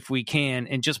things if we can,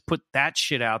 and just put that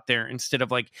shit out there instead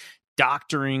of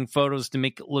doctoring photos to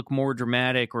make it look more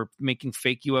dramatic, or making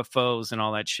fake UFOs and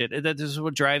all that shit. This is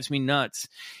what drives me nuts.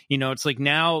 It's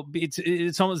now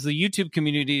it's almost, the YouTube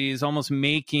community is almost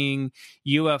making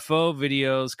UFO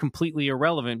videos completely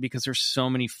irrelevant because there's so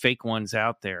many fake ones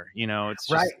out there. It's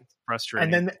just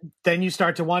frustrating. And then you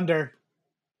start to wonder,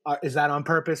 is that on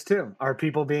purpose too? Are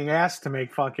people being asked to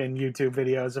make fucking YouTube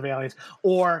videos of aliens?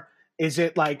 Or is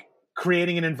it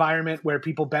creating an environment where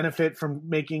people benefit from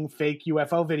making fake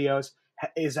UFO videos?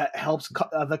 Helps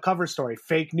the cover story.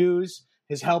 Fake news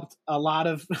has helped a lot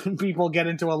of people get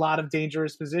into a lot of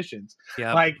dangerous positions.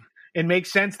 Yep. It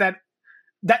makes sense that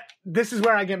this is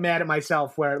where I get mad at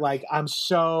myself, where I'm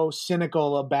so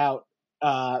cynical about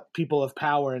people of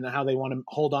power and how they want to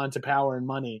hold on to power and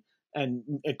money and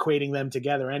equating them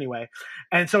together anyway.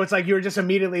 And so it's you're just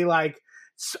immediately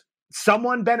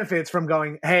someone benefits from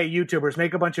going, hey, YouTubers,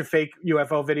 make a bunch of fake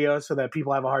UFO videos so that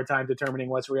people have a hard time determining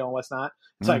what's real and what's not.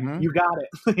 It's you got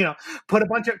it. Put a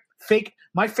bunch of fake,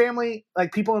 my family,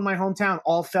 people in my hometown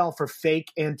all fell for fake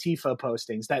Antifa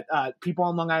postings that people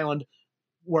on Long Island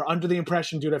were under the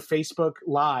impression, due to Facebook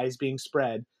lies being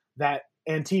spread, that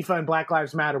Antifa and Black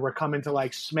Lives Matter were coming to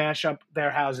smash up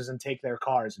their houses and take their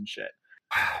cars and shit.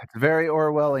 It's very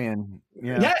Orwellian.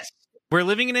 Yeah. Yes. We're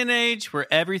living in an age where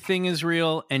everything is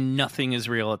real and nothing is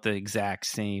real at the exact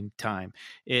same time.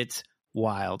 It's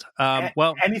wild.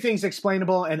 Well, anything's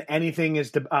explainable and anything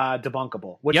is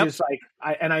debunkable, which is like,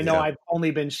 I know I've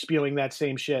only been spewing that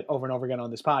same shit over and over again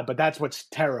on this pod, but that's what's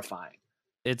terrifying.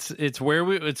 It's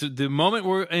the moment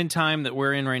we're in time that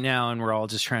we're in right now, and we're all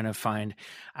just trying to find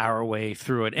our way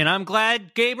through it. And I'm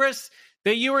glad, Gabrus,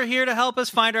 that you were here to help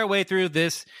us find our way through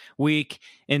this week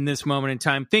in this moment in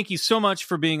time. Thank you so much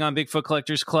for being on Bigfoot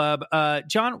Collectors Club.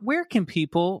 John, where can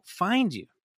people find you?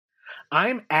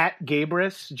 I'm at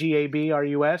Gabrus,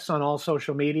 Gabrus, on all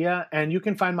social media. And you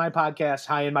can find my podcast,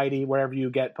 High and Mighty, wherever you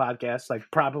get podcasts, like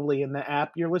probably in the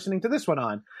app you're listening to this one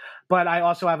on. But I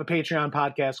also have a Patreon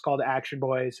podcast called Action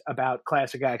Boys about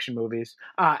classic action movies.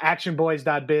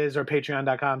 Actionboys.biz or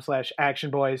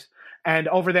patreon.com/actionboys. And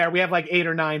over there, we have like 8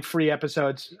 or 9 free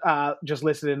episodes just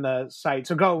listed in the site.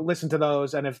 So go listen to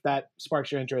those. And if that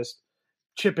sparks your interest,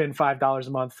 chip in $5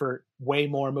 a month for way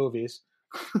more movies.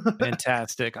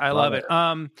 Fantastic. I love it.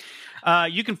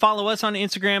 You can follow us on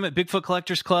Instagram at Bigfoot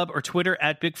Collectors Club or Twitter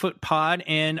at Bigfoot Pod,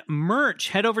 and merch.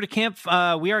 Head over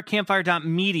to we are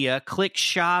campfire.media, click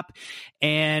shop,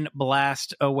 and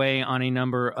blast away on a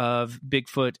number of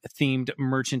Bigfoot themed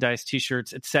merchandise,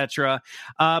 t-shirts, etc.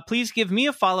 Please give me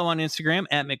a follow on Instagram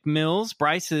at McMills.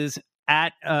 Bryce is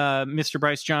at Mr.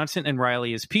 Bryce Johnson, and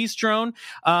Riley is Peace Drone.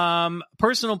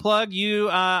 Personal plug,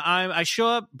 I show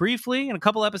up briefly in a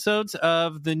couple episodes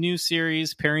of the new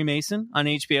series Perry Mason on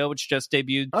HBO, which just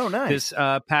debuted this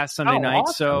past Sunday night.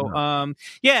 Awesome. So I'm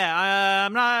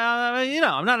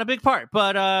not a big part,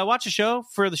 but watch a show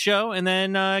for the show, and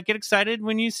then get excited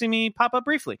when you see me pop up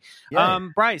briefly.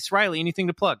 Bryce, Riley, anything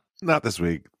to plug? Not this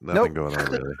week. Nothing going on,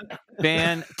 really.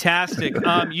 Fantastic.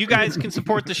 You guys can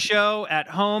support the show at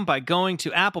home by going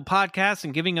to Apple Podcasts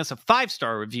and giving us a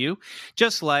 5-star review,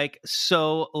 just like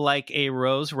So Like a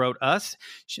Rose wrote us.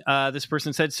 This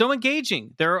person said, so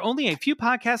engaging. There are only a few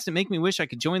podcasts that make me wish I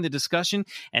could join the discussion,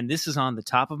 and this is on the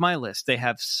top of my list. They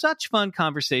have such fun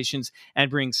conversations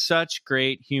and bring such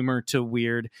great humor to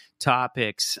weird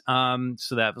topics.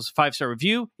 So that was a 5-star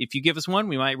review. If you give us one,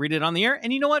 we might read it on the air.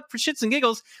 And you know what? For shits and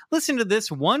giggles, listen to this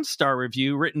 1-star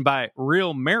review written by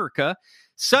Real America.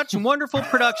 Such wonderful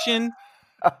production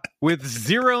with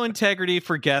zero integrity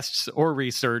for guests or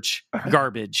research.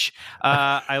 Garbage.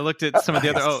 I looked at some of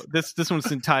the other. This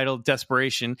one's entitled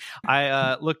Desperation.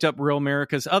 I looked up Real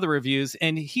America's other reviews,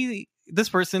 and this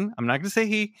person, I'm not going to say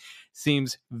he,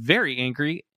 seems very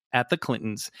angry at the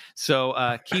Clintons.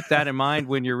 So keep that in mind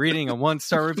when you're reading a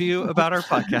 1-star review about our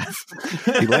podcast.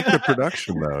 He liked the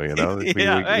production, though. We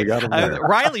got him there.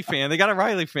 Riley fan. They got a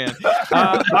Riley fan.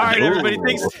 All right, everybody.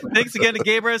 Thanks again to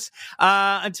Gabrus.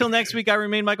 Until next week, I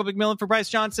remain Michael McMillan for Bryce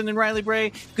Johnson and Riley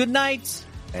Bray. Good night.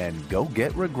 And go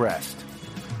get regressed.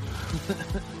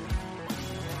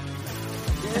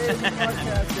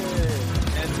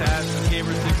 Fantastic.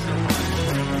 Gabrus, thanks so much.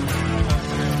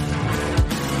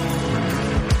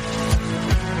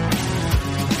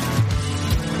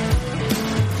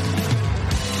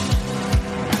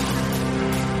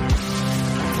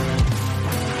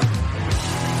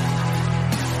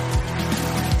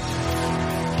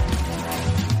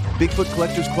 Bigfoot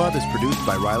Collectors Club is produced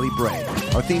by Riley Bray.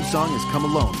 Our theme song is Come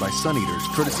Alone by Sun Eaters,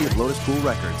 courtesy of Lotus Pool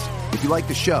Records. If you like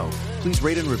the show, please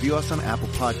rate and review us on Apple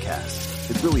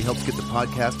Podcasts. It really helps get the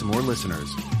podcast to more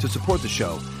listeners. To support the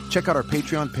show, check out our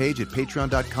Patreon page at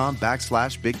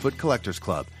patreon.com/Bigfoot Collectors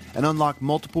Club and unlock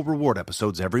multiple reward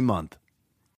episodes every month.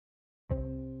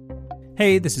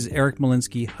 Hey, this is Eric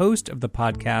Malinsky, host of the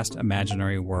podcast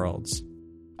Imaginary Worlds.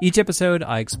 Each episode,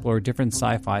 I explore different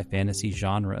sci-fi fantasy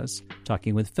genres,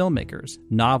 talking with filmmakers,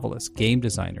 novelists, game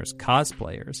designers,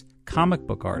 cosplayers, comic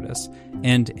book artists,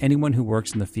 and anyone who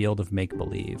works in the field of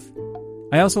make-believe.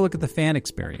 I also look at the fan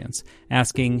experience,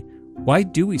 asking, why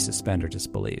do we suspend our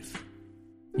disbelief?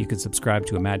 You can subscribe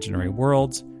to Imaginary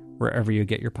Worlds wherever you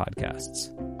get your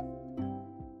podcasts.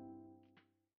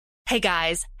 Hey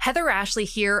guys, Heather Ashley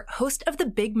here, host of the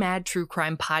Big Mad True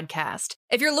Crime Podcast.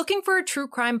 If you're looking for a true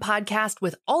crime podcast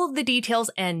with all of the details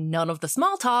and none of the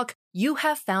small talk, you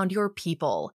have found your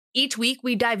people. Each week,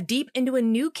 we dive deep into a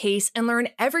new case and learn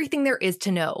everything there is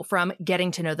to know, from getting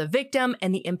to know the victim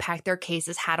and the impact their case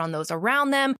has had on those around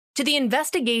them, to the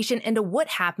investigation into what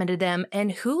happened to them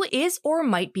and who is or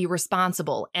might be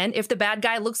responsible. And if the bad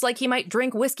guy looks like he might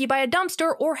drink whiskey by a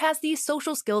dumpster or has the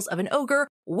social skills of an ogre,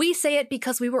 we say it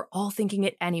because we were all thinking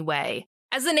it anyway.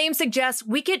 As the name suggests,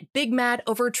 we get big mad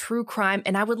over true crime,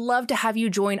 and I would love to have you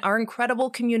join our incredible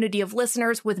community of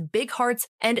listeners with big hearts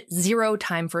and zero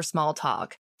time for small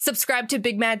talk. Subscribe to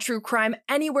Big Mad True Crime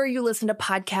anywhere you listen to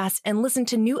podcasts and listen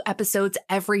to new episodes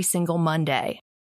every single Monday.